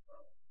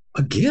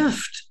a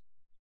gift.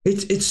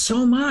 It's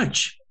so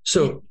much.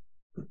 So,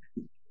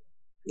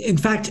 in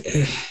fact,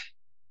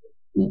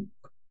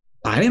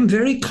 I am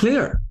very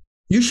clear.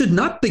 You should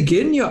not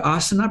begin your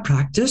asana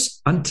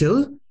practice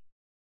until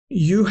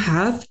you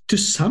have, to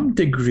some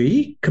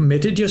degree,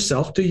 committed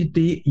yourself to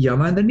the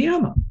yama and the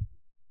niyama.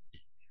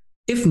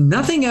 If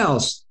nothing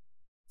else,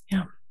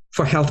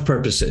 for health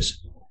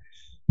purposes.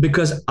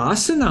 Because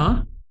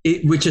asana,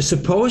 which is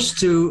supposed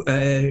to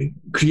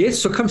create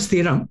sukham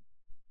sthiram,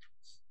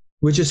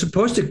 which is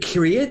supposed to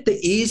create the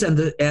ease and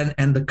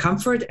the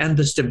comfort and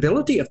the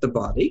stability of the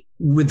body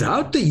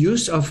without the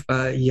use of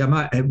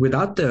yama,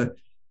 without the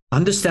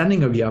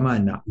understanding of yama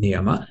and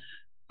niyama,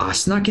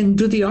 asana can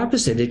do the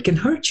opposite. It can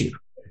hurt you.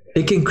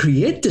 It can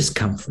create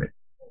discomfort.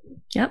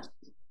 Yep.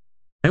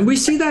 And we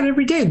see that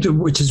every day,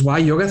 which is why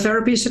yoga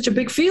therapy is such a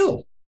big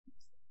field.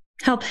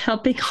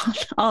 Helping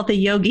all the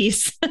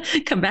yogis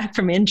come back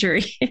from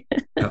injury.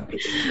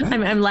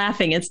 I'm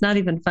laughing. It's not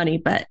even funny,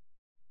 but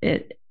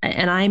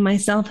and I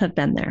myself have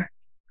been there,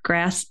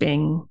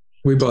 grasping.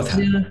 We both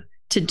have.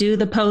 To do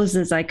the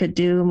poses I could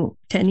do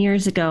 10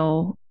 years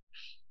ago,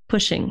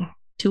 pushing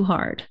too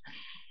hard.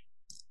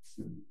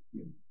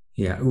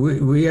 Yeah,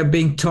 we are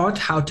being taught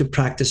how to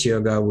practice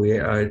yoga. We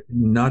are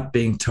not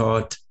being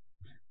taught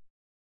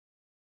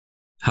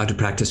how to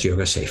practice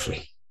yoga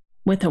safely.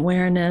 With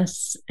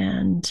awareness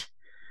and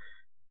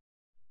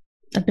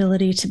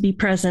ability to be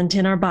present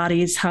in our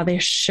bodies, how they're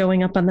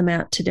showing up on the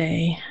mat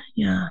today.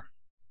 Yeah.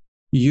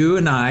 You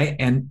and I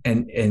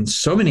and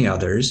so many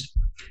others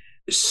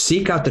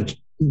seek out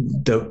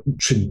the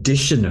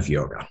tradition of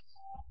yoga.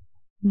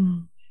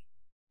 Mm.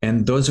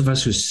 And those of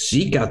us who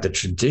seek out the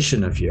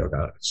tradition of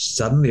yoga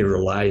suddenly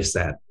realize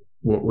that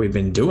what we've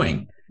been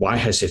doing, why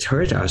has it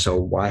hurt us, or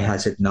why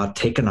has it not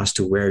taken us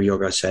to where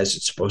yoga says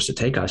it's supposed to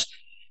take us,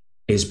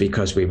 is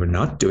because we were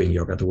not doing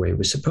yoga the way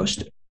we're supposed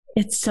to.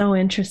 It's so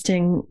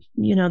interesting.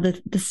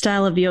 The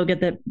style of yoga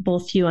that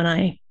both you and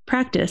I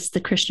practice,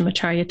 the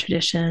Krishnamacharya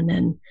tradition,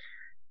 and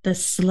the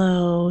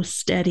slow,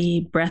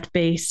 steady,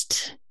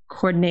 breath-based,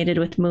 coordinated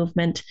with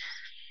movement.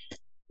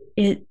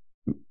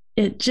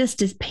 It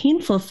just is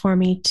painful for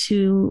me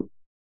to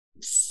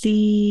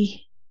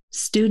see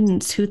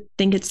students who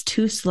think it's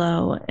too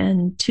slow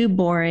and too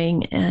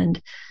boring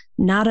and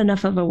not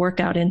enough of a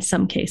workout in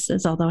some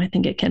cases, although I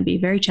think it can be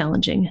very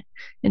challenging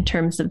in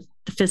terms of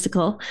the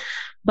physical.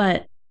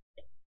 But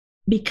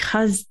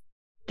because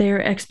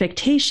their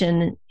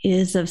expectation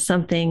is of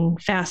something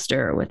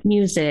faster with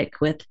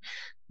music, with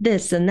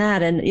this and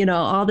that, and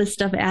all this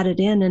stuff added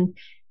in, and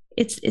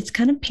it's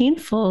kind of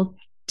painful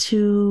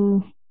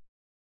to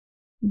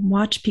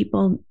watch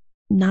people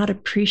not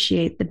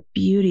appreciate the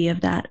beauty of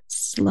that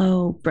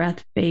slow,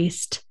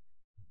 breath-based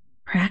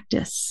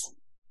practice.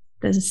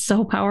 This is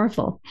so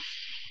powerful.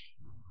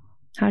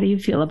 How do you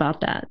feel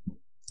about that?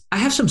 I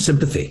have some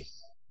sympathy.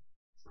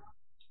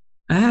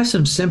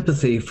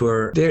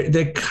 For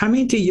they're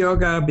coming to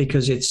yoga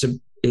because it's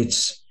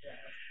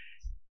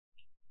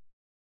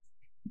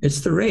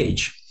the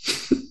rage.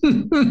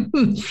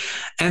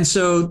 And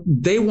so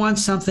they want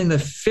something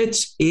that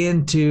fits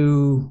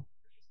into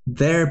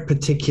their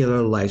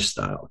particular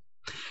lifestyle,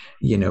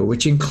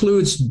 which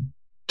includes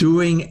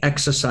doing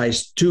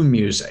exercise to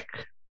music.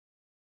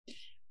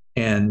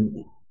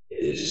 And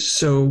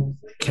so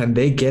can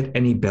they get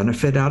any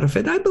benefit out of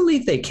it? I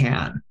believe they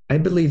can.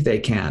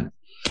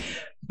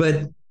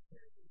 But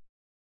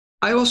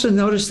I also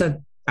noticed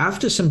that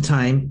after some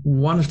time,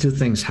 one of two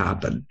things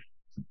happen.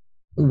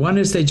 One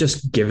is they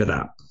just give it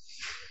up.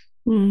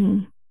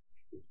 Mm-hmm.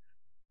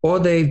 Or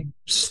they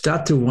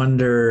start to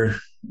wonder,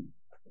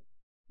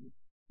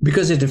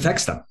 because it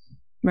affects them.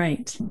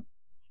 Right.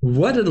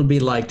 What it'll be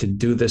like to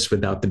do this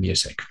without the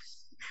music.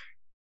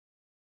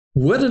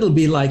 What it'll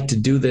be like to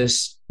do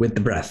this with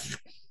the breath.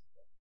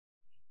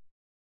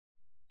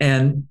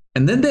 And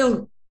then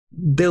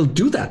they'll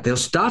do that. They'll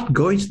start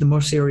going to the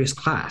more serious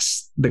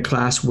class, the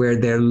class where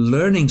they're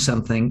learning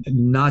something,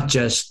 not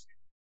just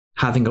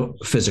having a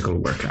physical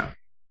workout.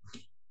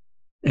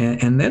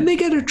 And then they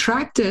get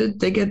attracted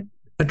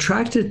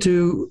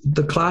to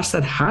the class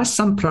that has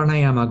some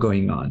pranayama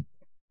going on.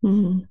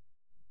 Mm-hmm.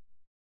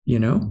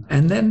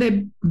 And then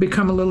they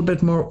become a little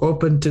bit more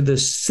open to the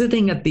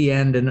sitting at the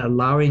end and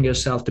allowing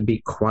yourself to be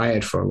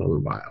quiet for a little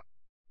while.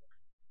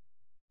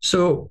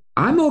 So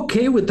I'm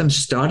okay with them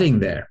starting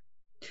there.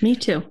 Me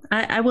too.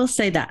 I will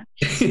say that.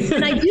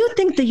 And I do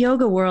think the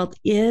yoga world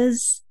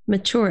is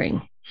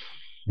maturing.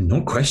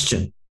 No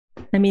question.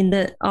 I mean,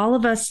 all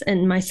of us,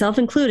 and myself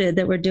included,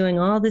 that were doing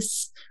all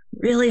this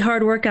really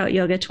hard workout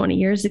yoga 20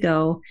 years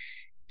ago,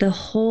 the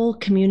whole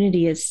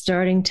community is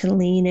starting to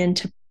lean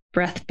into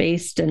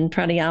breath-based and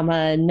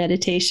pranayama and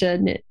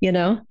meditation,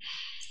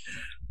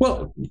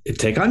 Well,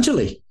 take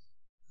Anjali.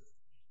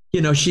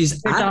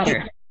 She's her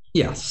daughter.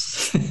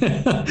 Yes.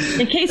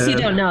 In case you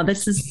don't know,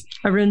 this is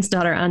Arun's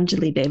daughter,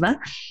 Anjali Deva.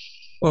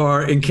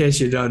 Or in case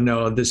you don't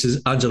know, this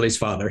is Anjali's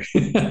father.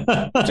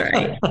 That's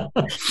right.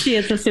 She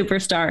is a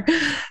superstar.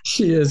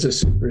 She is a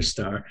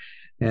superstar,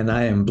 and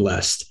I am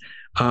blessed.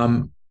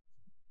 Look,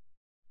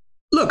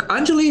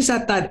 Anjali's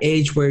at that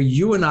age where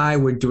you and I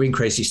were doing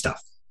crazy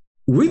stuff.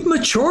 We've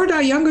matured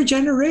our younger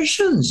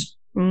generations.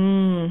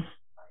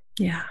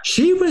 Yeah.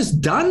 She was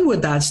done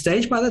with that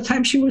stage by the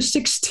time she was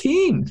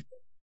 16.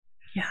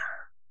 Yeah.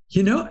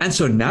 And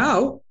so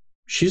now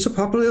she's a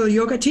popular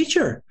yoga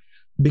teacher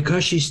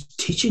because she's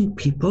teaching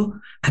people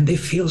and they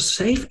feel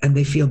safe and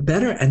they feel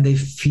better and they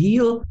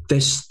feel the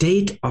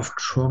state of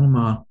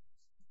trauma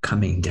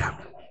coming down.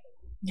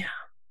 Yeah.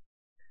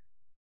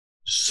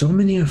 So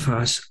many of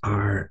us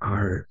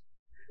are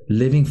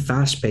living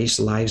fast-paced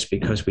lives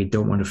because we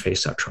don't want to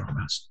face our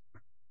traumas.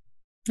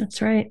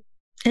 That's right.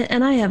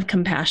 And I have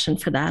compassion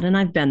for that. And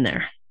I've been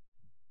there.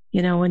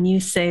 When you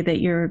say that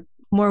you're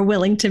more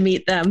willing to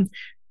meet them,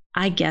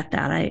 I get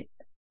that. I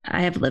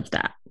have lived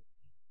that.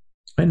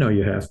 I know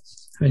you have.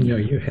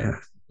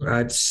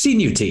 I've seen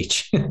you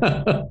teach.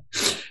 So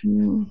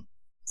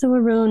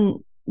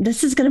Arun,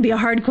 this is going to be a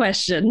hard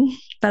question,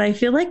 but I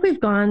feel like we've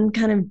gone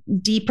kind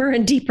of deeper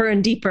and deeper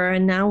and deeper.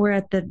 And now we're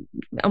at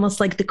almost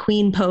like the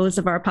queen pose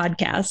of our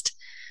podcast.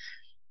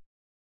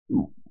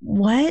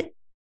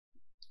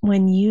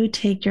 When you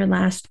take your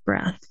last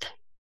breath,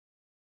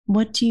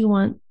 what do you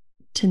want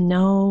to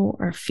know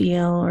or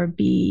feel or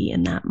be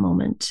in that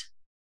moment?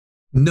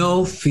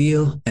 Know,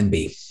 feel, and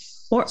be.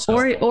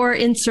 Or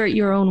insert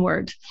your own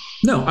word.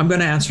 No, I'm going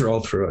to answer all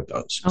three of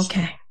those.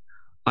 Okay.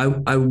 I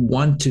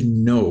want to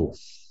know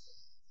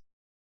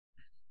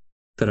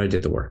that I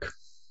did the work.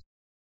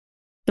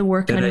 The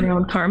work on your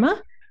own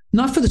karma?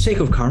 Not for the sake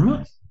of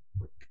karma,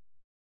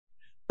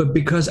 but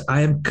because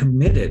I am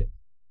committed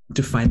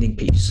to finding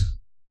peace.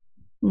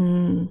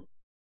 And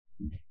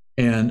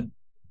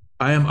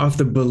I am of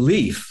the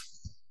belief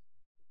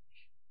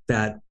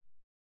that,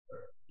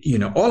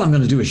 all I'm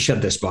going to do is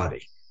shed this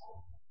body.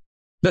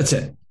 That's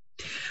it.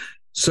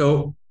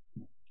 So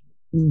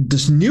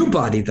this new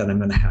body that I'm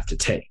going to have to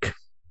take,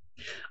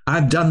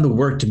 I've done the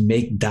work to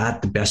make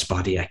that the best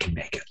body I can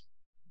make it.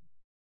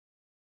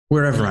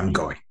 Wherever I'm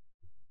going,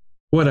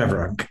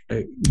 whatever I'm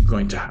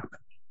going to happen.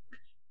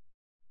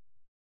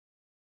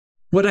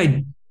 What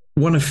I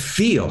want to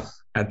feel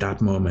at that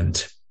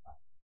moment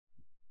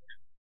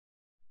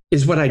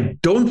is what I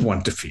don't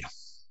want to feel.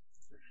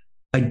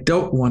 I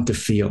don't want to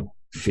feel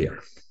fear.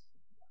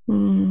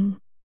 I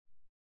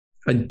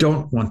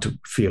don't want to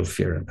feel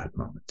fear in that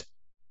moment.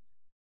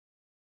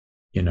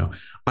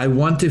 I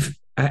want to,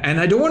 and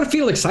I don't want to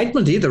feel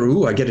excitement either.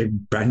 Ooh, I get a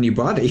brand new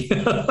body.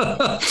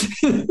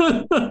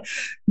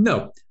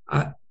 No,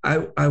 I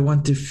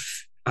want to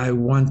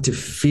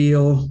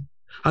feel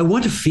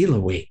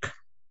awake.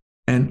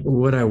 And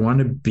what I want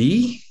to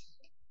be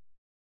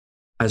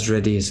as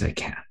ready as I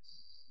can.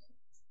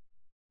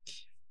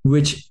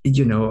 Which,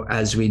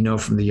 as we know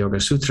from the Yoga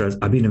Sutras,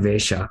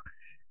 Abhinavesha,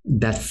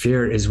 that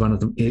fear is one of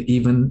them.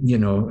 Even,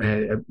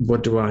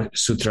 what do our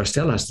sutras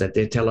tell us? That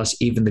they tell us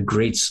even the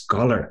great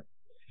scholar,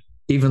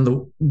 even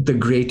the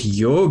great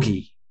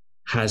yogi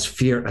has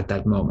fear at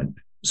that moment.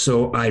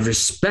 So I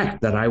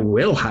respect that I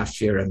will have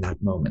fear in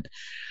that moment.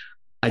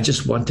 I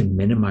just want to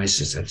minimize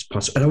this as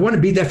possible. And I want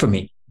to be there for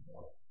me.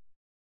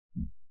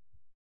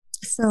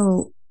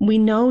 So we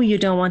know you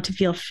don't want to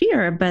feel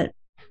fear, but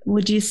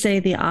would you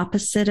say the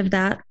opposite of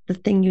that, the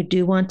thing you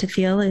do want to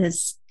feel,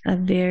 is a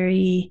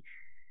very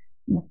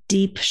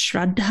deep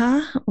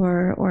shraddha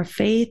or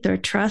faith or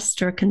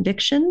trust or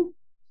conviction?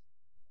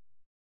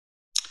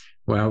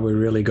 Well, we're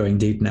really going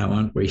deep now,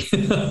 aren't we?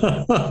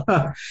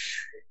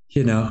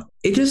 It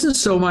isn't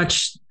so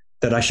much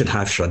that I should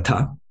have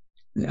shraddha.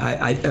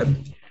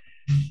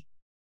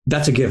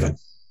 That's a given.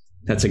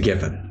 That's a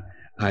given.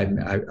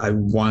 I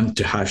want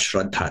to have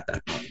shraddha at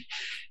that moment.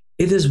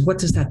 It is, what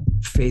does that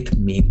faith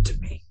mean to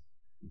me?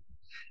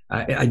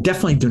 I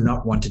definitely do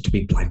not want it to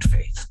be blind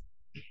faith.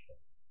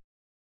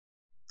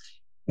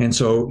 And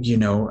so,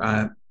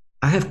 I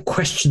have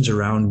questions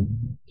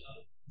around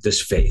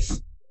this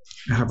faith.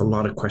 I have a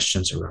lot of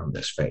questions around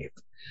this faith.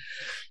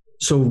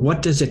 So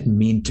what does it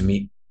mean to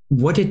me?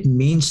 what it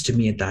means to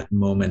me at that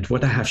moment,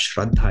 what I have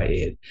Shraddha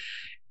in,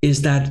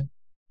 is that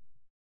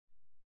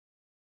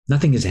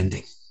nothing is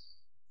ending.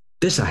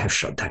 This I have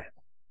Shraddha in.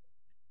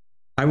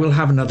 I will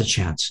have another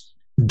chance.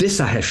 This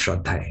I have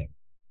Shraddha in.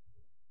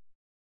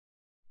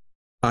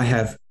 I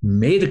have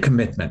made a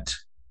commitment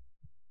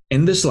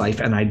in this life,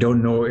 and I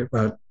don't know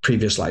about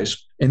previous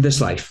lives, in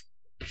this life,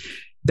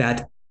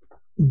 that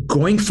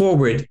going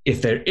forward,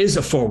 if there is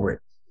a forward,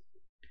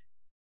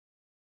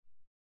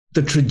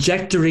 the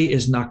trajectory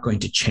is not going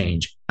to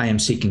change. I am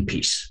seeking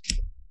peace.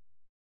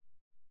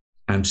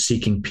 I'm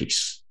seeking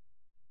peace.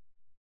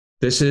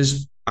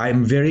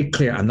 I'm very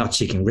clear. I'm not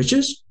seeking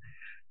riches.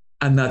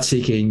 I'm not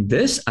seeking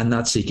this. I'm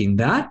not seeking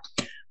that.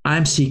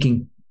 I'm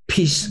seeking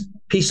peace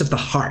of the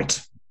heart.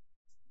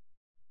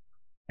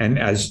 And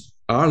as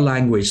our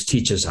language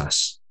teaches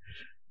us,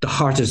 the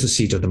heart is the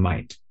seat of the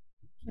mind.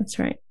 That's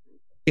right.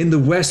 In the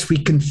West, we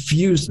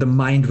confuse the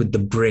mind with the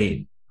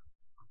brain.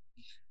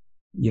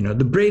 The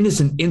brain is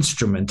an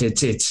instrument.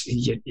 It's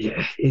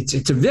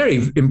a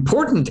very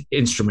important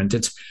instrument.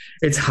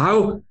 It's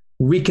how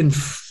we can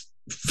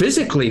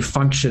physically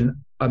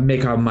function,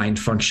 make our mind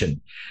function.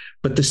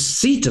 But the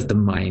seat of the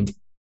mind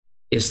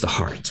is the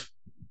heart.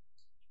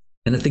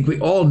 And I think we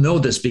all know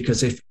this,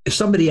 because if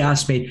somebody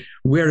asks me,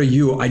 where are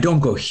you? I don't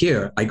go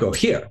here, I go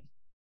here,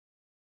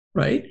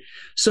 right?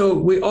 So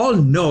we all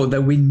know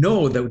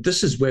that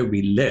this is where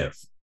we live.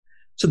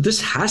 So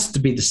this has to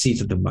be the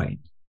seat of the mind.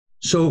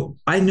 So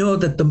I know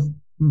that the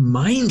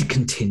mind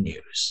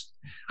continues.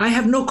 I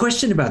have no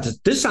question about it.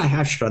 This I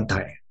have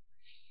Shraddha in.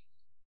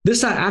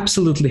 This I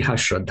absolutely have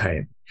Shraddha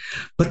in.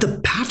 But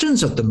the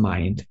patterns of the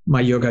mind,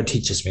 my yoga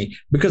teaches me,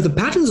 because the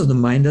patterns of the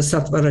mind are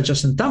sattva,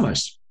 rajas, and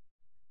tamas.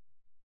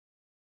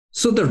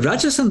 So the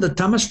rajas and the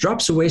tamas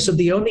drops away. So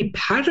the only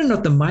pattern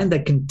of the mind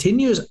that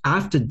continues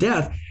after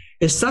death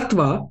is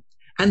sattva.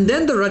 And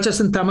then the rajas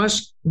and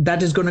tamas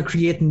that is going to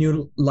create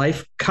new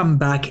life come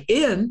back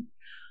in.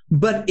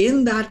 But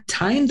in that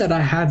time that I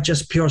have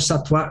just pure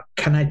sattva,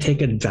 can I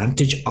take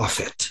advantage of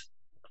it?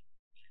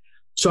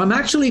 So I'm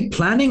actually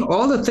planning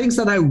all the things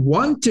that I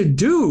want to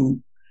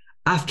do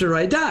after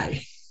I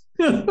die.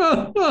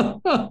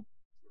 In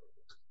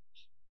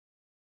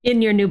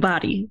your new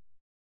body.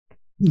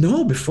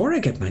 No, before I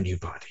get my new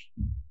body.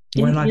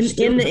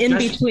 In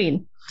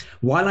between.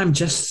 While I'm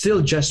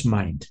still just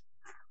mind.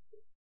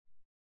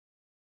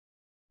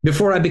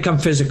 Before I become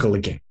physical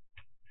again.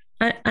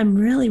 I'm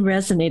really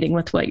resonating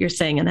with what you're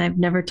saying. And I've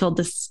never told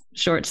this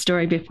short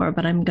story before,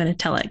 but I'm going to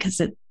tell it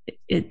because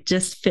it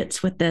just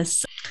fits with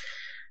this.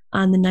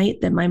 On the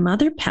night that my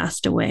mother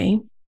passed away,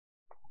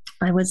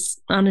 I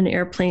was on an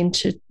airplane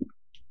to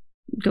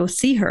go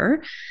see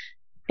her.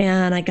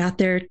 And I got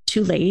there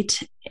too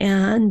late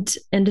and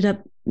ended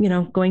up,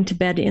 going to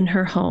bed in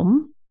her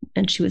home,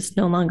 and she was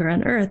no longer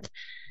on earth.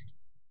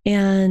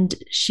 And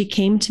she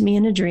came to me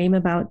in a dream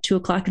about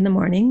 2:00 in the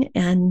morning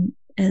and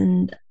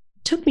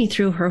took me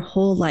through her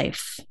whole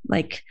life,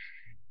 like,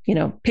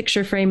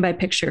 picture frame by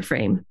picture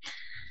frame.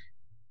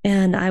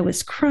 And I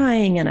was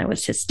crying and I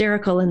was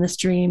hysterical in this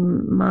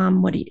dream.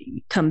 Mom, what do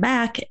you come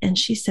back? And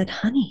she said,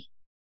 honey,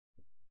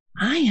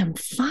 I am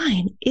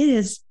fine. It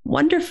is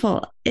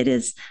wonderful. It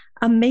is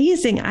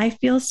amazing. I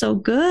feel so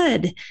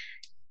good.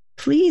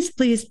 Please,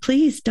 please,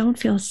 please don't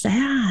feel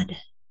sad,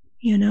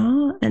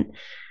 And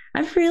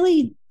I've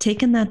really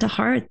taken that to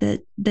heart,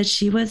 that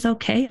she was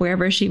okay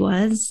wherever she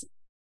was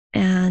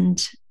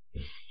and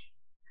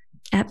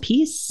at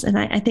peace. And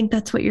I think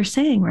that's what you're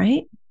saying,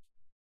 right?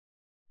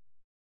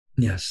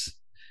 Yes.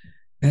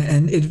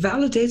 And it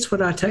validates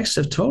what our texts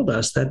have told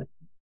us, that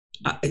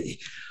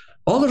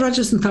all the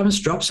rajas and tamas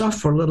drops off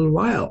for a little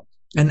while.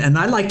 And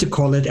I like to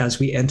call it as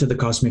we enter the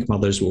cosmic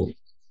mother's womb.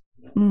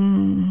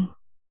 Mm.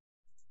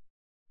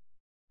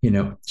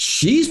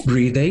 She's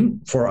breathing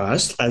for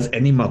us, as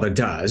any mother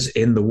does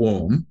in the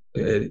womb.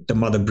 The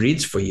mother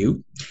breathes for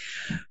you.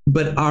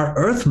 But our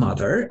earth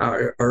mother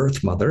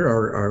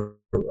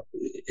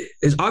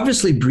is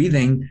obviously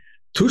breathing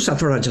through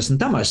sattva, rajas, and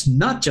tamas,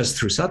 not just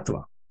through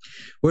sattva.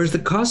 Whereas the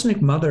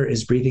cosmic mother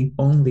is breathing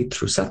only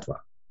through sattva.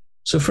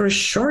 So for a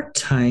short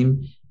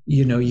time,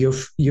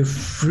 you're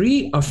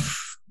free of.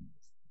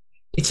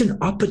 It's an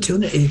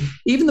opportunity.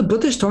 Even the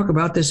Buddhists talk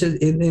about this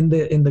in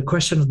the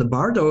question of the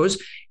bardos.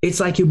 It's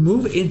like you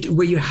move into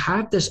where you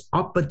have this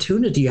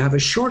opportunity. You have a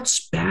short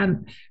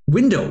span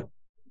window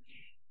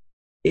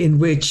in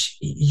which,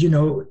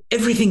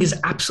 everything is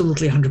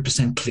absolutely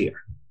 100% clear.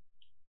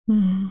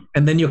 Mm.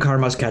 And then your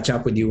karmas catch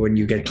up with you when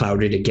you get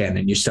clouded again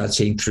and you start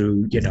seeing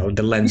through,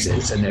 the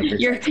lenses and everything.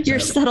 Your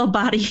subtle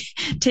body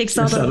takes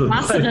all the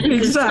vasana.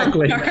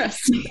 Exactly.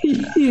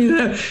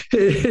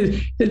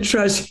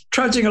 It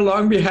trudging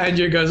along behind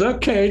you, goes,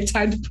 okay,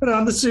 time to put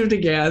on the suit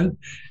again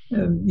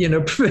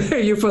and, prepare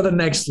you for the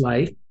next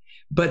life.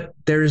 But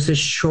there is this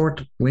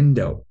short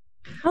window.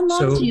 How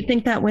long do you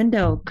think that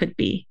window could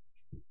be?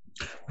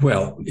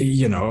 Well,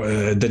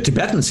 the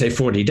Tibetans say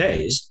 40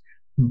 days,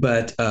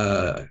 but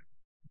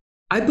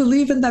I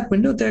believe in that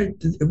window there.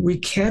 We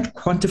can't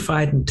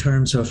quantify it in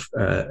terms of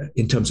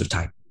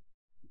time.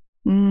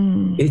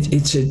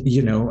 It's a,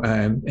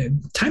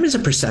 time is a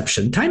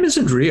perception. Time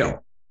isn't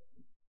real.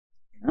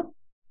 Oh.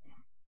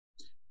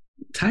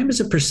 Time is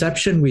a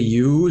perception we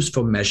use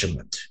for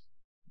measurement.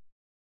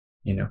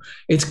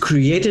 It's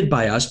created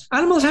by us.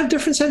 Animals have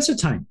different sense of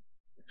time.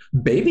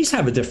 Babies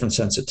have a different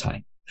sense of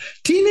time.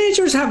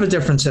 Teenagers have a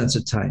different sense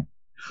of time.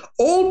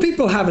 Old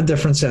people have a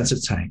different sense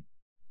of time.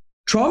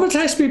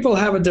 Traumatized people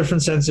have a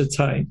different sense of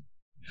time.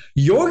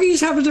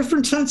 Yogis have a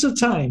different sense of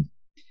time.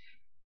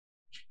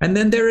 And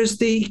then there is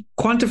the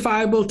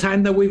quantifiable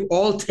time that we've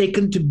all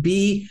taken to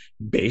be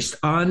based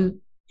on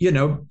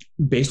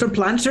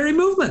planetary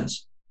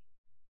movements.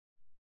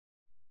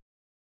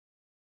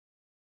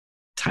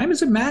 Time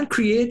is a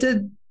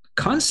man-created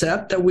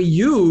concept that we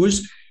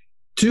use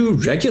to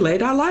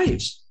regulate our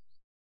lives.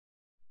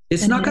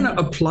 It's not going to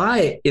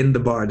apply in the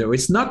bardo.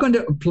 It's not going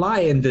to apply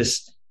in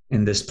this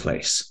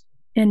place.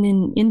 And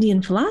in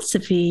Indian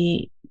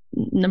philosophy,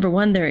 number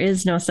one, there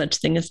is no such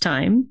thing as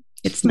time.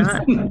 It's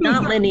not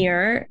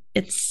linear.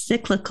 It's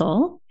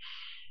cyclical,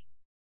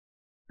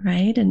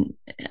 right? And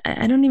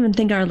I don't even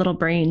think our little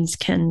brains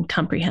can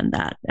comprehend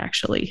that,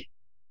 actually.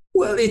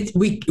 Well,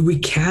 we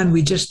can.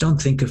 We just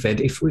don't think of it.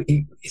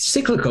 It's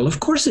cyclical, of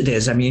course it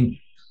is. I mean,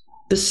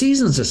 the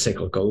seasons are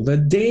cyclical. The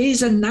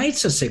days and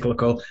nights are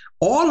cyclical.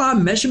 All our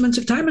measurements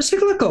of time are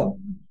cyclical.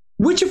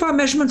 Which of our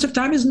measurements of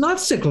time is not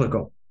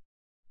cyclical?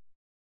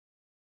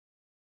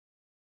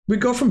 We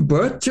go from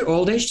birth to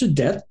old age to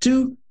death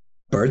to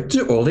birth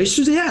to old age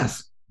to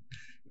death.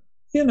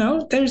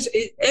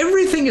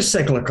 Everything is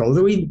cyclical.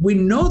 We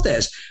know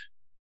this.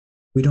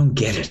 We don't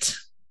get it.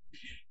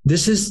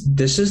 This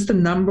is the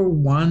number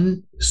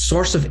one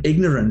source of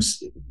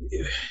ignorance.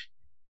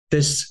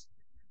 This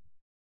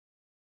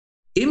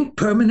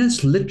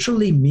impermanence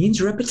literally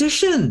means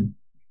repetition.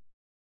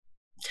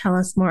 Tell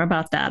us more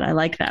about that. I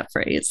like that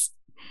phrase.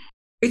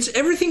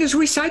 Everything is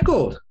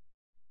recycled.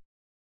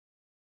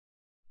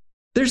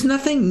 There's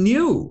nothing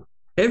new.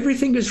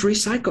 Everything is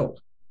recycled.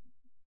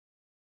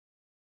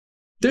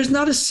 There's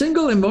not a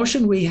single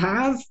emotion we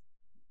have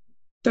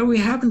that we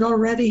haven't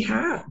already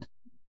had.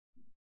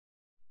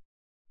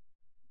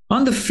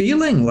 On the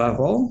feeling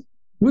level,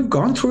 we've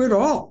gone through it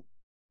all.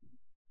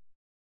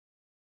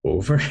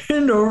 Over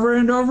and over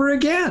and over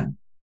again.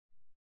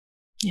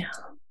 Yeah.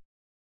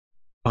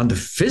 On the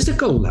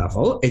physical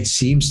level, it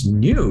seems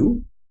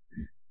new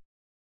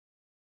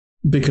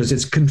because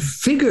it's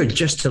configured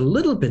just a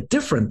little bit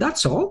different.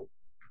 That's all.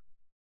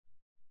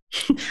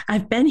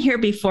 I've been here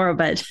before,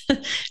 but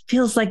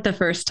feels like the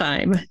first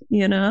time,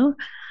 Yeah.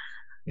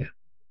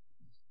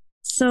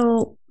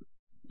 So,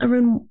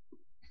 Arun,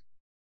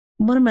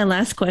 one of my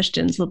last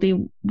questions will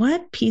be,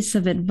 what piece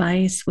of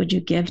advice would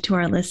you give to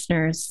our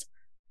listeners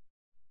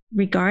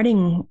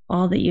regarding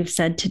all that you've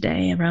said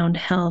today around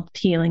health,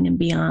 healing, and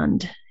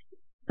beyond?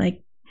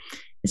 Like,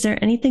 is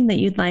there anything that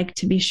you'd like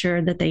to be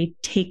sure that they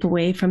take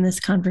away from this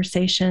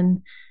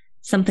conversation,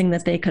 something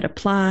that they could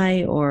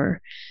apply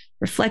or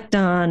reflect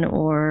on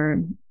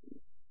or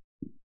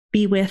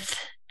be with?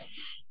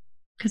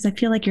 Because I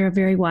feel like you're a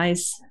very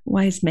wise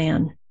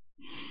man.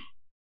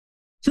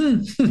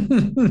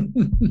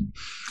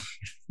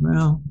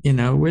 Well,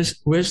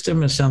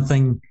 wisdom is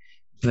something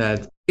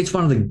that it's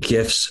one of the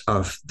gifts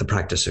of the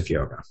practice of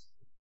yoga.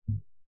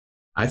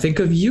 I think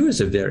of you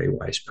as a very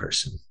wise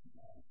person,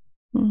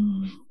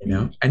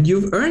 and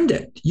you've earned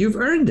it. You've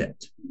earned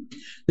it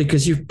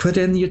because you've put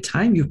in your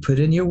time, you've put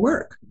in your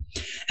work.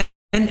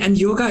 And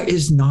yoga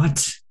is not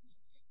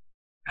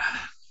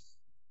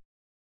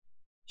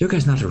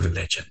a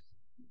religion.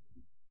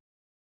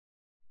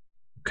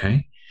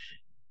 Okay?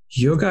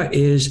 Yoga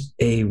is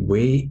a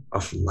way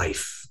of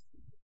life.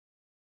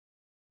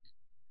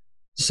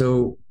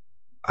 So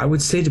I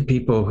would say to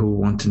people who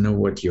want to know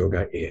what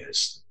yoga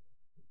is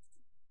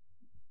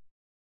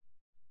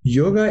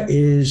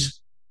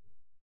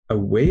a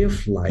way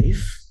of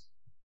life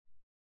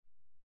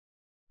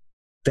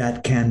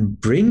that can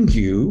bring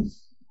you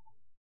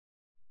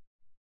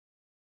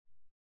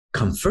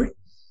comfort,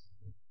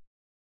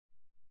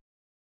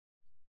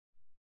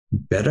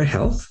 better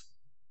health,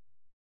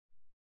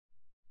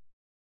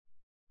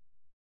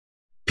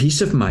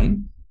 peace of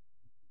mind.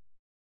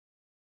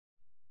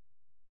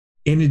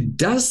 And it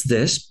does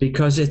this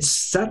because it's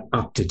set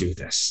up to do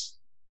this.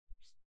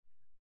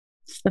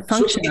 It's the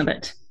function of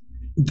it.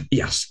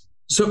 Yes.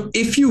 So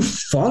if you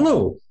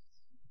follow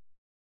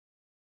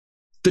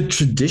the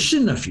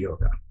tradition of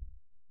yoga,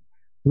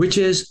 which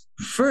is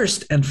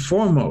first and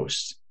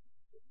foremost,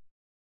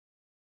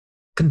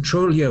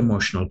 control your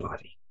emotional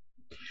body.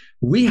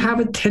 We have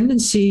a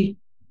tendency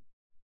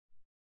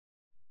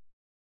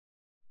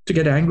to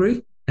get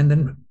angry and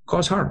then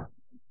cause harm.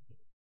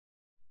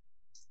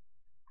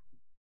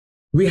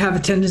 We have a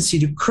tendency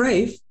to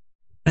crave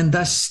and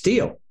thus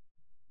steal.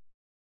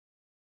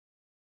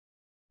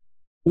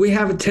 We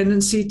have a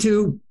tendency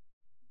to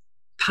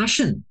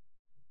passion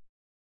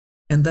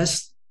and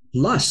thus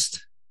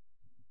lust.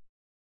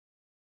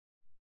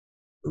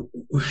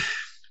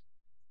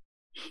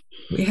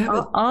 We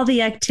have all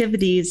the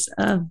activities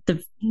of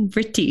the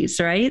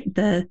vrittis, right?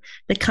 The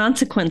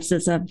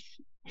consequences of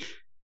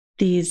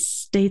these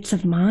states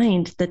of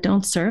mind that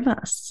don't serve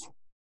us.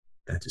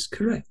 That is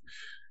correct.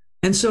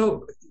 And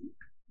so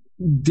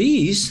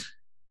these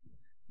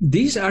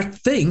are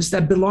things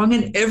that belong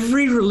in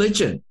every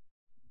religion.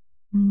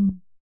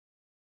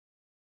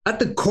 At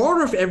the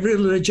core of every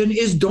religion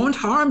is don't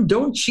harm,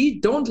 don't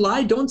cheat, don't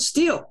lie, don't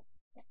steal.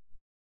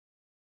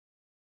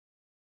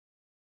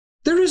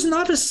 There is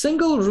not a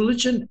single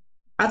religion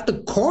at the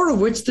core of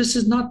which this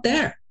is not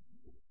there.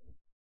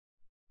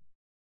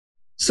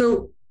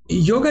 So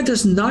yoga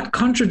does not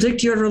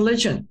contradict your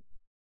religion.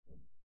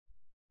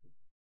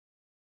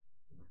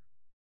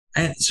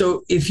 And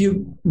so if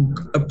you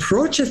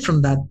approach it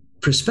from that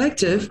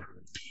perspective,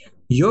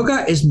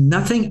 yoga is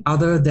nothing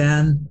other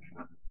than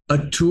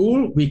a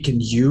tool we can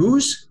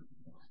use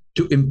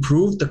to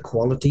improve the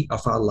quality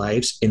of our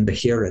lives in the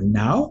here and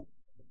now,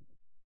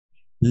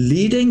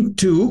 leading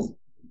to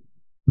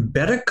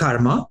better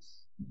karma,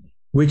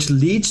 which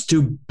leads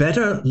to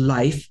better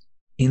life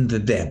in the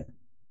then.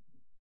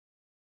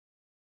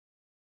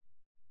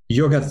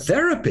 Yoga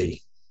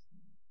therapy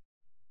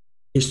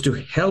is to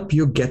help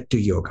you get to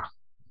yoga.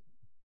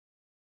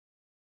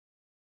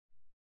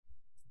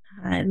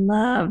 I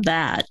love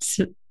that.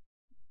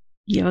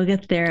 Yoga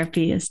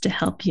therapy is to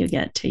help you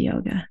get to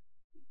yoga.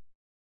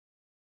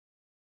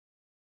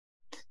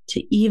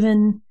 To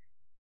even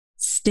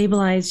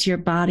stabilize your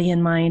body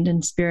and mind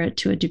and spirit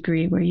to a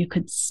degree where you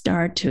could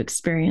start to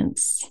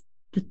experience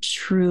the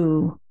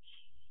true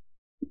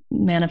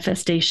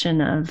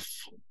manifestation of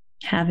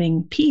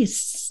having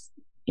peace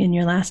in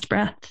your last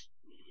breath,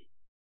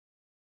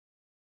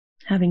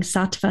 having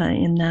sattva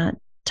in that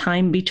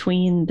time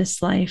between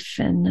this life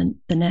and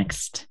the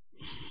next.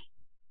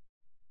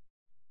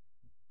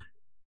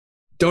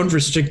 Don't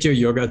restrict your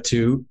yoga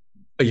to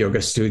a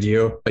yoga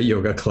studio, a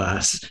yoga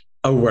class,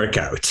 a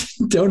workout.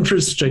 Don't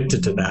restrict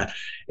it to that.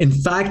 In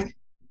fact,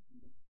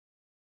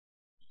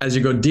 as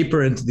you go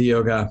deeper into the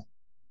yoga,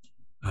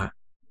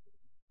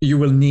 you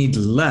will need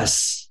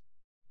less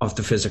of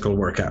the physical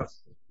workout.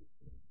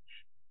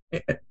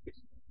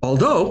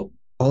 Although,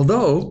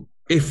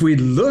 if we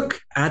look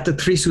at the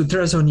 3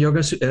 sutras on yoga,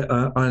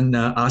 on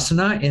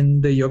asana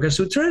in the Yoga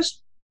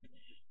Sutras,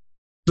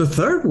 the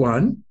third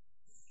one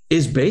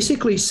is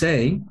basically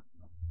saying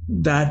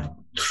that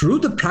through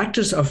the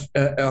practice of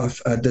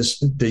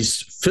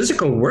this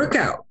physical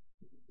workout,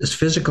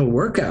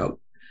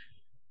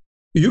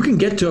 you can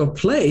get to a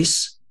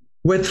place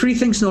where 3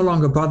 things no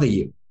longer bother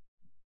you.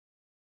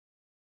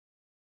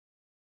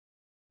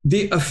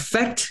 The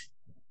effect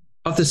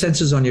of the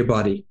senses on your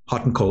body,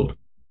 hot and cold.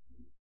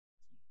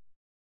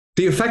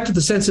 The effect of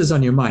the senses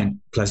on your mind,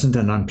 pleasant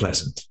and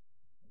unpleasant.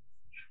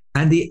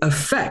 And the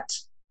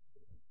effect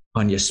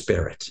on your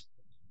spirit,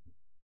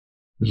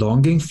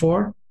 longing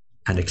for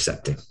and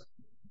accepting.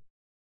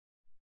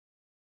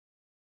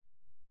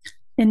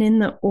 And in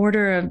the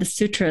order of the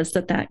sutras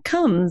that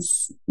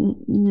comes,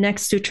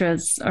 next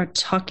sutras are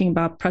talking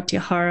about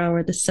pratyahara,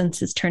 or the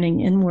senses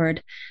turning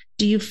inward.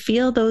 Do you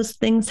feel those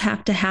things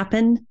have to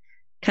happen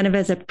kind of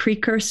as a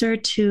precursor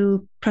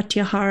to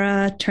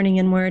pratyahara, turning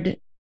inward,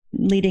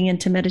 leading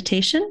into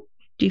meditation?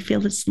 Do you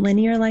feel it's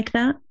linear like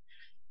that?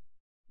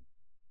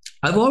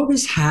 I've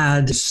always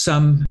had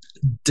some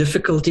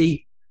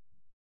difficulty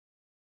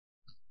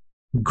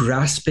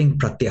grasping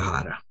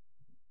pratyahara.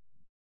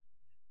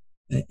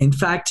 In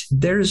fact,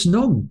 there is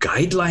no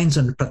guidelines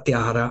on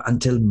pratyahara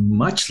until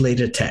much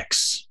later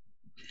texts.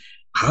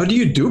 How do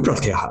you do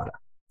pratyahara?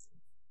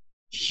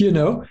 You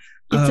know,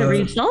 it's a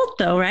result,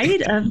 though,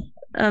 right?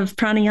 Of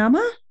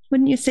pranayama.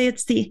 Wouldn't you say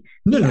it's the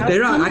No,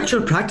 there are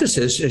actual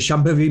practices,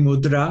 Shambhavi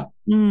Mudra,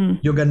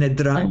 Yoga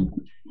Nidra.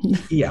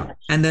 Yeah.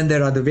 And then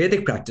there are the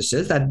Vedic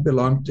practices that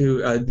belong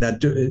to,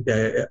 that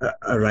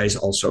arise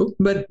also.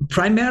 But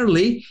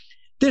primarily,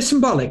 they're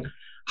symbolic.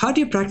 How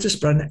do you practice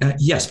pranayama?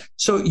 Yes.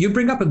 So you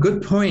bring up a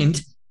good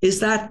point, is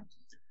that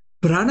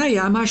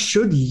pranayama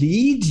should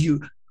lead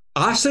you,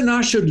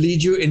 asana should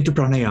lead you into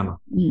pranayama.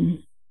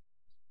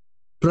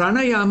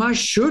 Pranayama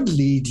should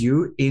lead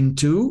you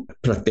into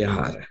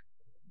pratyahara.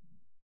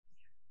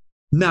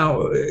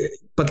 Now,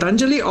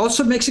 Patanjali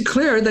also makes it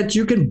clear that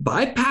you can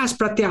bypass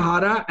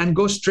pratyahara and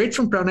go straight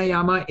from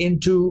pranayama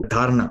into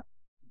dharana.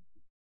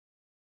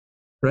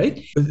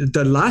 Right?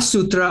 The last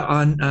sutra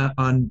on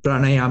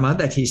pranayama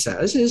that he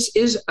says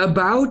is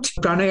about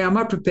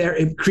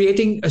pranayama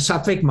creating a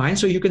sattvic mind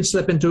so you can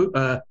slip into,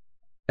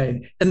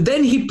 and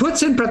then he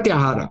puts in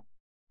pratyahara.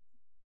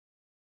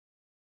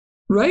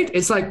 Right?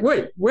 It's like,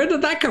 wait, where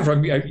did that come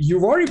from?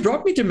 You've already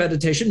brought me to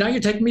meditation. Now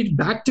you're taking me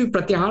back to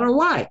pratyahara.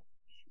 Why?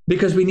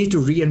 Because we need to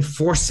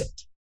reinforce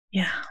it.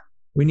 Yeah.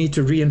 We need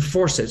to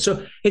reinforce it.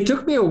 So it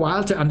took me a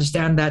while to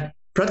understand that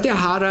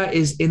pratyahara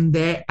is in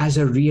there as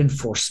a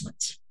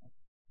reinforcement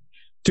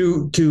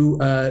to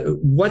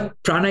what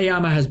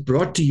pranayama has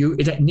brought to you.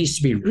 It needs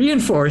to be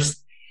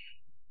reinforced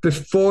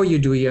before you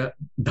do your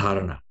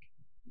dharana.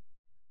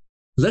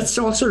 Let's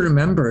also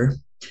remember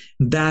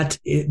that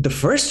the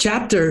first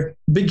chapter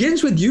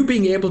begins with you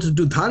being able to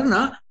do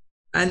dharana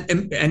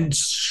and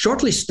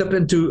shortly step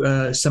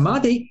into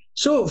samadhi.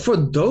 So for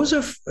those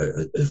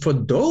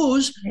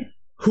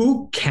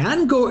who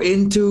can go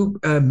into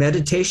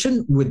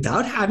meditation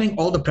without having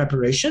all the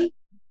preparation,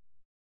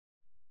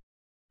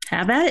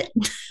 have at it.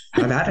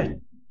 Have at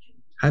it.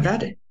 Have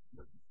at it.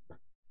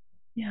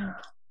 Yeah.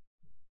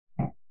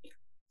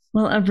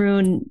 Well,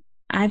 Arun,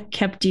 I've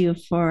kept you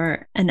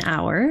for an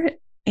hour,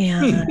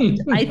 and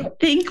I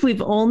think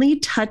we've only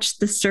touched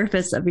the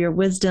surface of your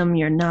wisdom,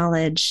 your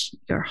knowledge,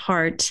 your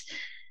heart.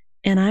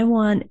 And I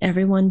want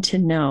everyone to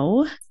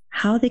know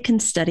how they can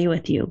study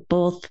with you,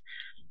 both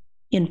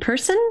in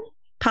person,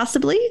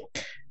 possibly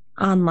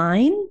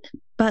online,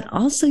 but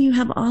also you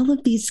have all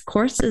of these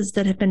courses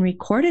that have been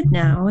recorded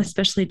now,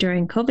 especially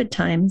during COVID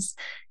times.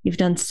 You've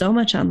done so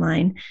much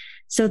online.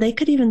 So they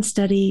could even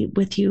study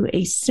with you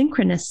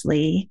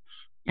asynchronously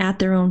at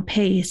their own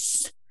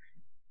pace.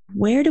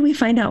 Where do we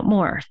find out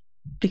more?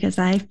 Because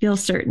I feel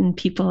certain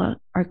people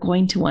are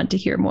going to want to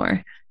hear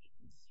more.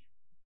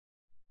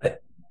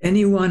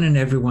 Anyone and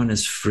everyone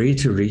is free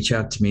to reach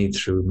out to me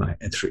through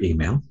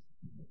email.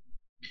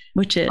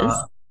 Which is?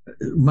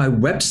 My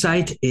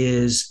website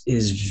is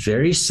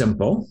very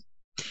simple.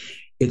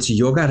 It's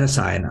Yoga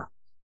Rasayana.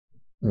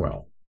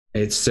 Well,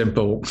 it's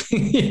simple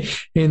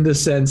in the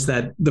sense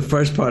that the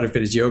first part of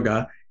it is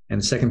yoga, and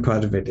the second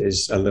part of it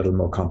is a little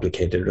more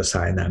complicated.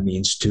 Rasayana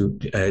means to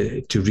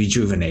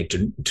rejuvenate,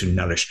 to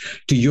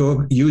nourish, to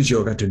use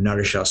yoga to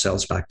nourish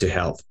ourselves back to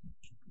health.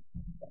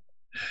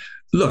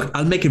 Look,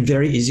 I'll make it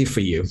very easy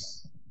for you.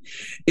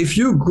 If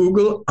you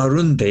Google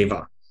Arun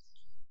Deva,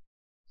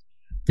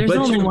 there's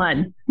only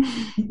one.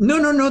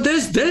 No.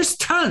 There's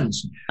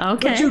tons.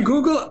 Okay. But you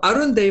Google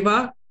Arun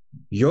Deva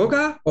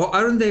Yoga or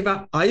Arun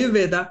Deva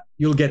Ayurveda,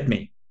 you'll get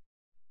me.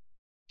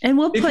 And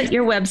we'll put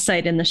your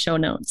website in the show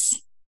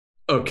notes.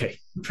 Okay,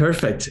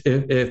 perfect.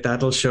 If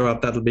that'll show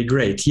up, that'll be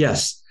great.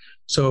 Yes.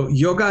 So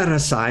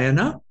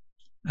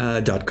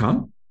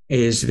yogarasayana.com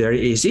is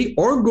very easy.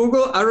 Or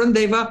Google Arun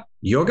Deva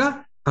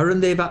Yoga,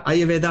 Arun Deva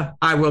Ayurveda,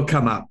 I will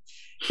come up.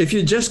 If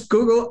you just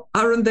Google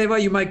Arun Deva,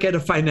 you might get a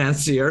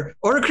financier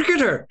or a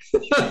cricketer.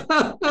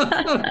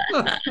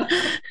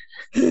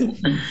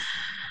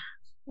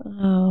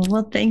 Oh,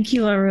 well, thank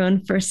you,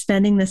 Arun, for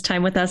spending this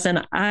time with us.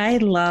 And I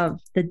love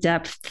the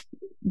depth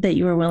that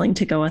you were willing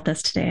to go with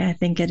us today. I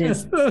think it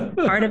is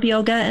part of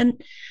yoga.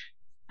 And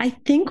I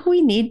think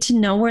we need to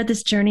know where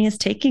this journey is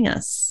taking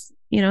us.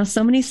 You know,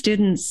 so many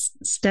students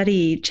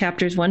study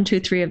chapters 1, 2,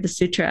 3 of the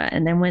sutra.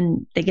 And then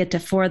when they get to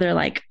 4, they're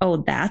like, oh,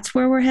 that's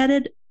where we're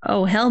headed.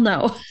 Oh, hell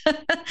no.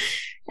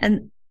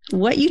 And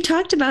what you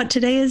talked about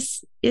today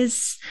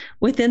is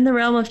within the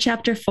realm of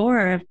chapter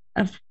 4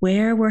 of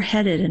where we're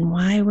headed and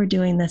why we're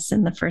doing this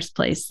in the first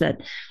place,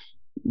 that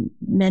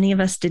many of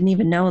us didn't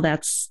even know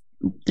that's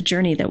the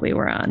journey that we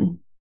were on.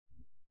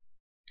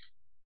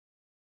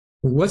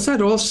 What's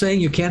that old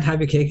saying? You can't have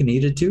your cake and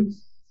eat it too?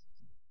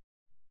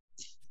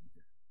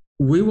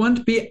 We want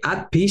to be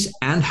at peace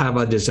and have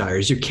our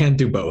desires. You can't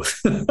do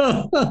both.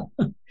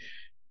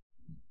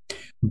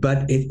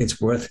 But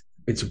it's worth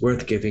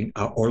giving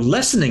or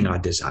lessening our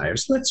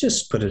desires. Let's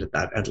just put it at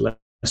that, at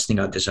lessening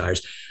our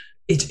desires.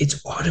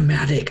 It's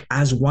automatic.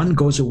 As one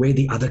goes away,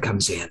 the other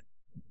comes in.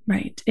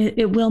 Right.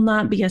 It will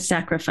not be a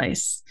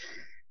sacrifice.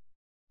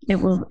 It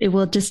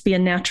will just be a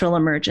natural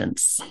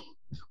emergence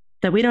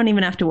that we don't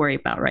even have to worry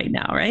about right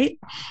now, right?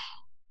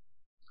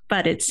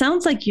 But it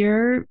sounds like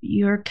you're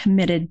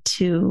committed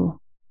to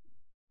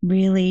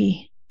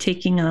really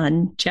taking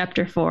on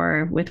chapter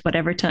 4 with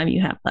whatever time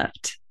you have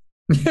left.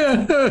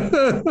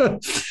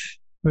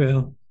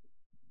 Well,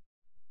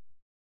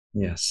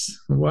 yes.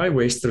 Why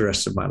waste the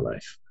rest of my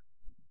life?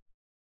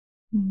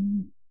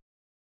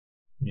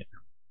 Yeah.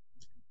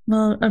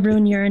 Well,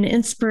 Arun, you're an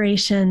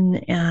inspiration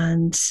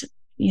and,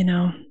 you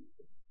know,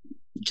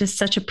 just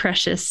such a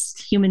precious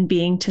human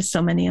being to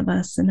so many of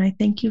us. And I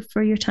thank you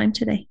for your time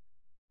today.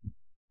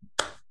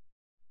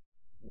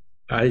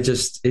 I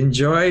just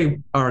enjoy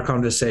our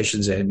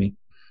conversations, Amy.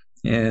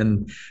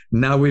 And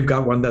now we've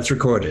got one that's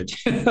recorded.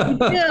 We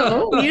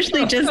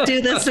usually just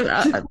do this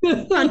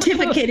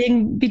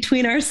pontificating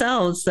between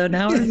ourselves. So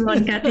now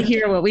everyone got to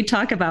hear what we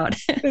talk about.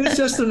 It's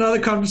just another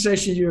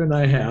conversation you and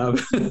I have.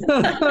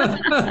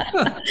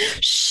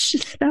 Shh,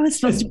 that was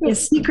supposed to be a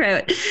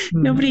secret.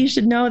 Nobody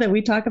should know that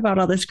we talk about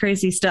all this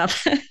crazy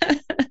stuff.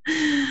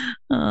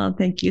 Oh,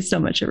 thank you so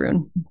much,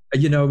 Arun.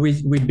 You know,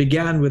 we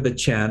began with a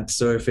chant.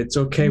 So if it's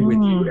okay with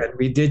you, and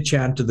we did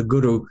chant to the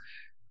Guru,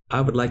 I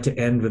would like to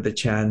end with a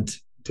chant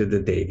to the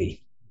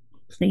Devi.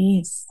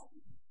 Please.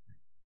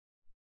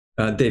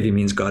 Devi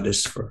means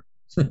goddess for.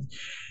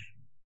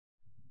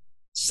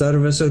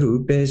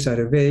 Sarvasarupe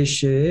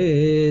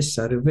sarveshe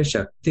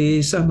sarvashakti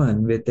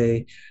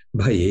samanvite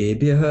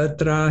bhayebhyaha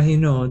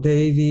trahino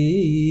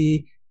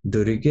Devi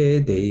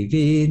Durge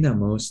Devi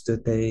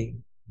namostate.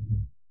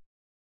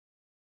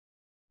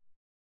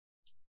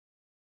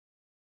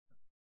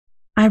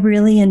 I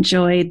really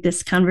enjoyed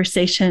this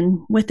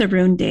conversation with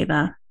Arun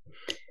Deva.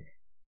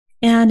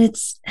 And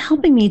it's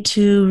helping me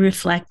to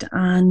reflect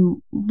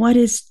on what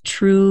is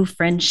true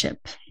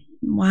friendship.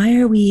 Why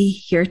are we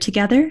here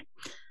together?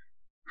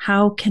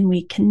 How can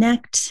we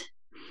connect?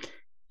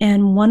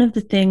 And one of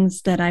the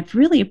things that I've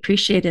really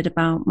appreciated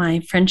about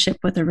my friendship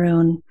with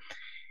Arun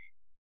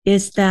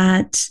is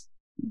that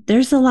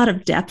there's a lot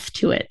of depth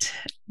to it.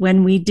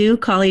 When we do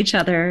call each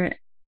other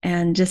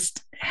and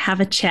just have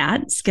a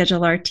chat,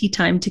 schedule our tea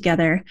time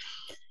together,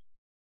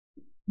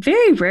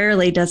 very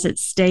rarely does it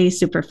stay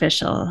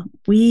superficial.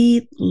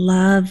 We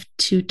love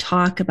to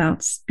talk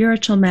about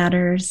spiritual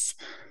matters,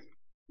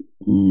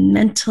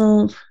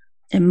 mental,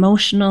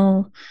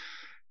 emotional,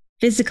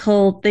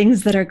 physical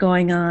things that are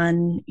going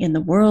on in the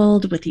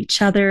world with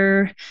each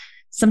other.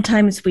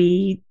 Sometimes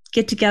we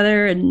get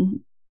together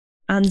and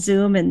on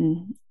Zoom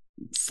and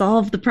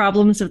solve the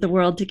problems of the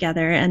world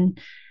together. And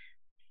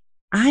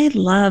I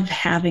love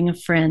having a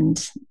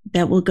friend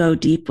that will go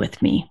deep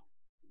with me,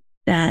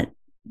 that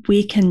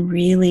we can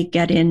really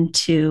get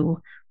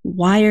into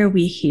why are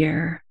we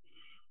here?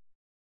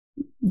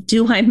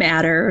 Do I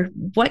matter?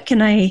 What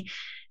can I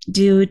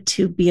do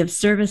to be of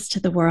service to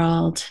the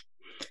world?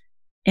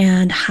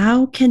 And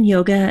how can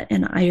yoga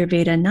and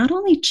Ayurveda not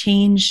only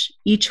change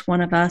each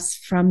one of us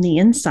from the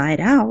inside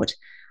out,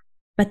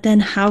 but then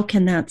how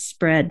can that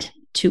spread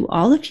to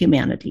all of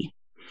humanity?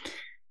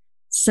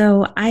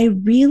 So I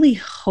really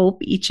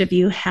hope each of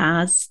you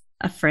has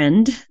a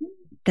friend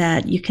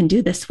that you can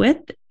do this with.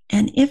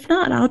 And if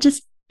not, I'll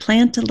just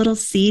plant a little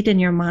seed in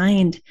your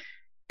mind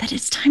that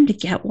it's time to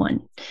get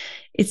one.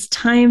 It's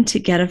time to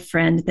get a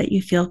friend that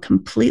you feel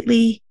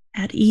completely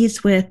at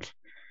ease with,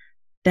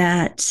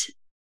 that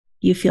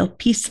you feel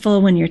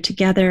peaceful when you're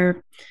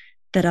together,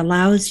 that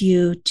allows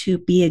you to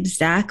be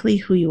exactly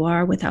who you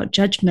are without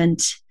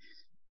judgment,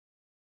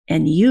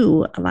 and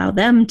you allow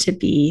them to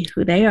be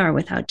who they are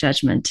without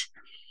judgment,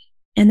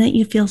 and that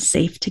you feel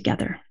safe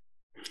together.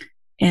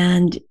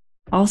 And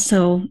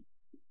also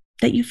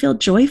that you feel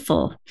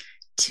joyful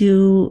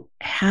to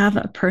have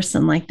a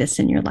person like this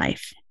in your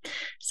life.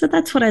 So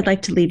that's what I'd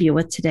like to leave you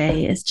with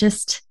today, is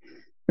just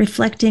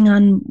reflecting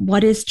on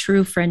what is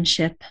true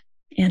friendship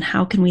and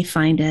how can we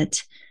find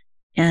it,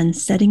 and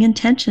setting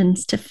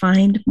intentions to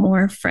find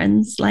more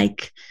friends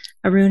like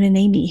Arun and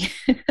Amy.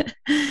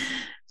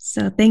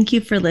 So thank you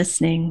for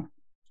listening.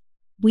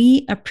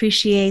 We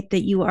appreciate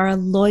that you are a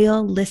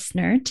loyal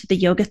listener to the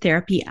Yoga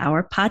Therapy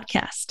Hour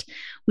podcast.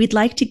 We'd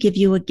like to give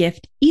you a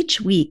gift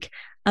each week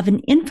of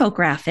an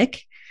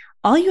infographic.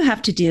 All you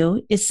have to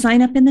do is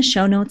sign up in the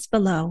show notes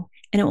below,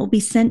 and it will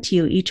be sent to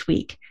you each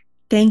week.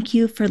 Thank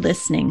you for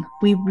listening.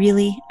 We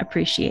really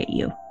appreciate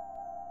you.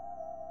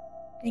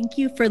 Thank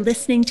you for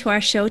listening to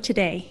our show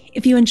today.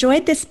 If you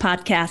enjoyed this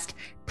podcast,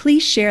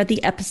 please share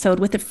the episode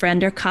with a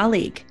friend or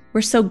colleague.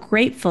 We're so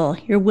grateful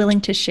you're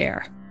willing to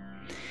share.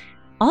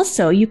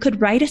 Also, you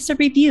could write us a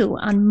review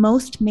on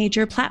most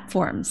major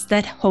platforms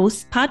that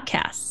host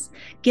podcasts.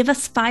 Give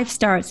us 5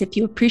 stars if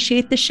you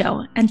appreciate the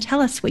show, and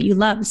tell us what you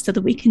love so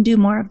that we can do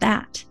more of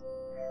that.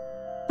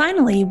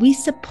 Finally, we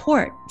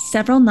support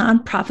several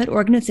nonprofit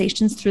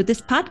organizations through this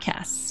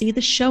podcast. See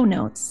the show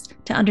notes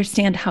to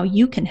understand how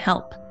you can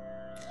help.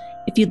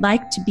 If you'd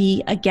like to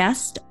be a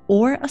guest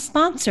or a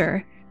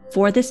sponsor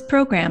for this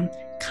program,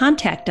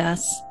 contact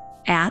us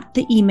at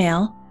the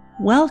email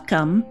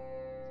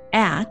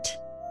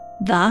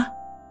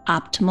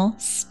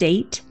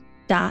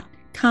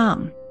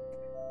welcome@theoptimalstate.com.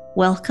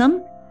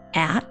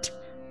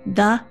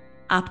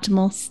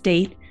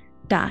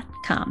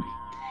 welcome@theoptimalstate.com.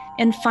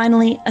 And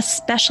finally, a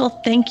special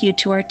thank you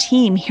to our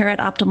team here at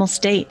Optimal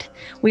State.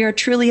 We are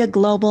truly a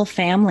global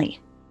family.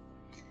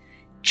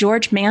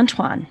 George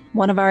Mantuan,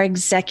 one of our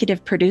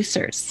executive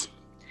producers.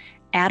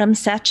 Adam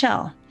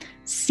Satchel,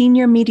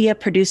 senior media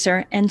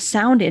producer and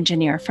sound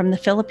engineer from the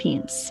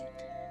Philippines.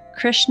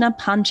 Krishna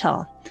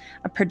Panchal,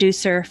 a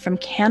producer from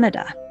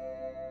Canada.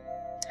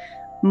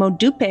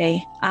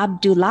 Modupe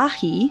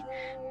Abdullahi,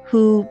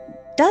 who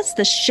does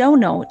the show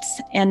notes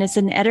and is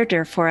an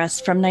editor for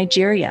us from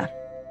Nigeria.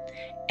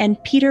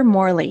 And Peter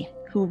Morley,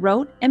 who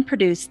wrote and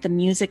produced the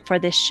music for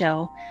this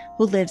show,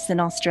 who lives in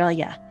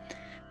Australia.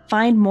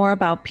 Find more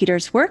about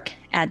Peter's work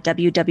at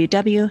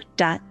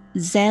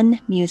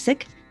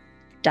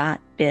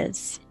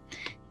www.zenmusic.biz.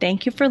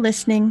 Thank you for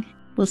listening.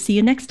 We'll see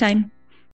you next time.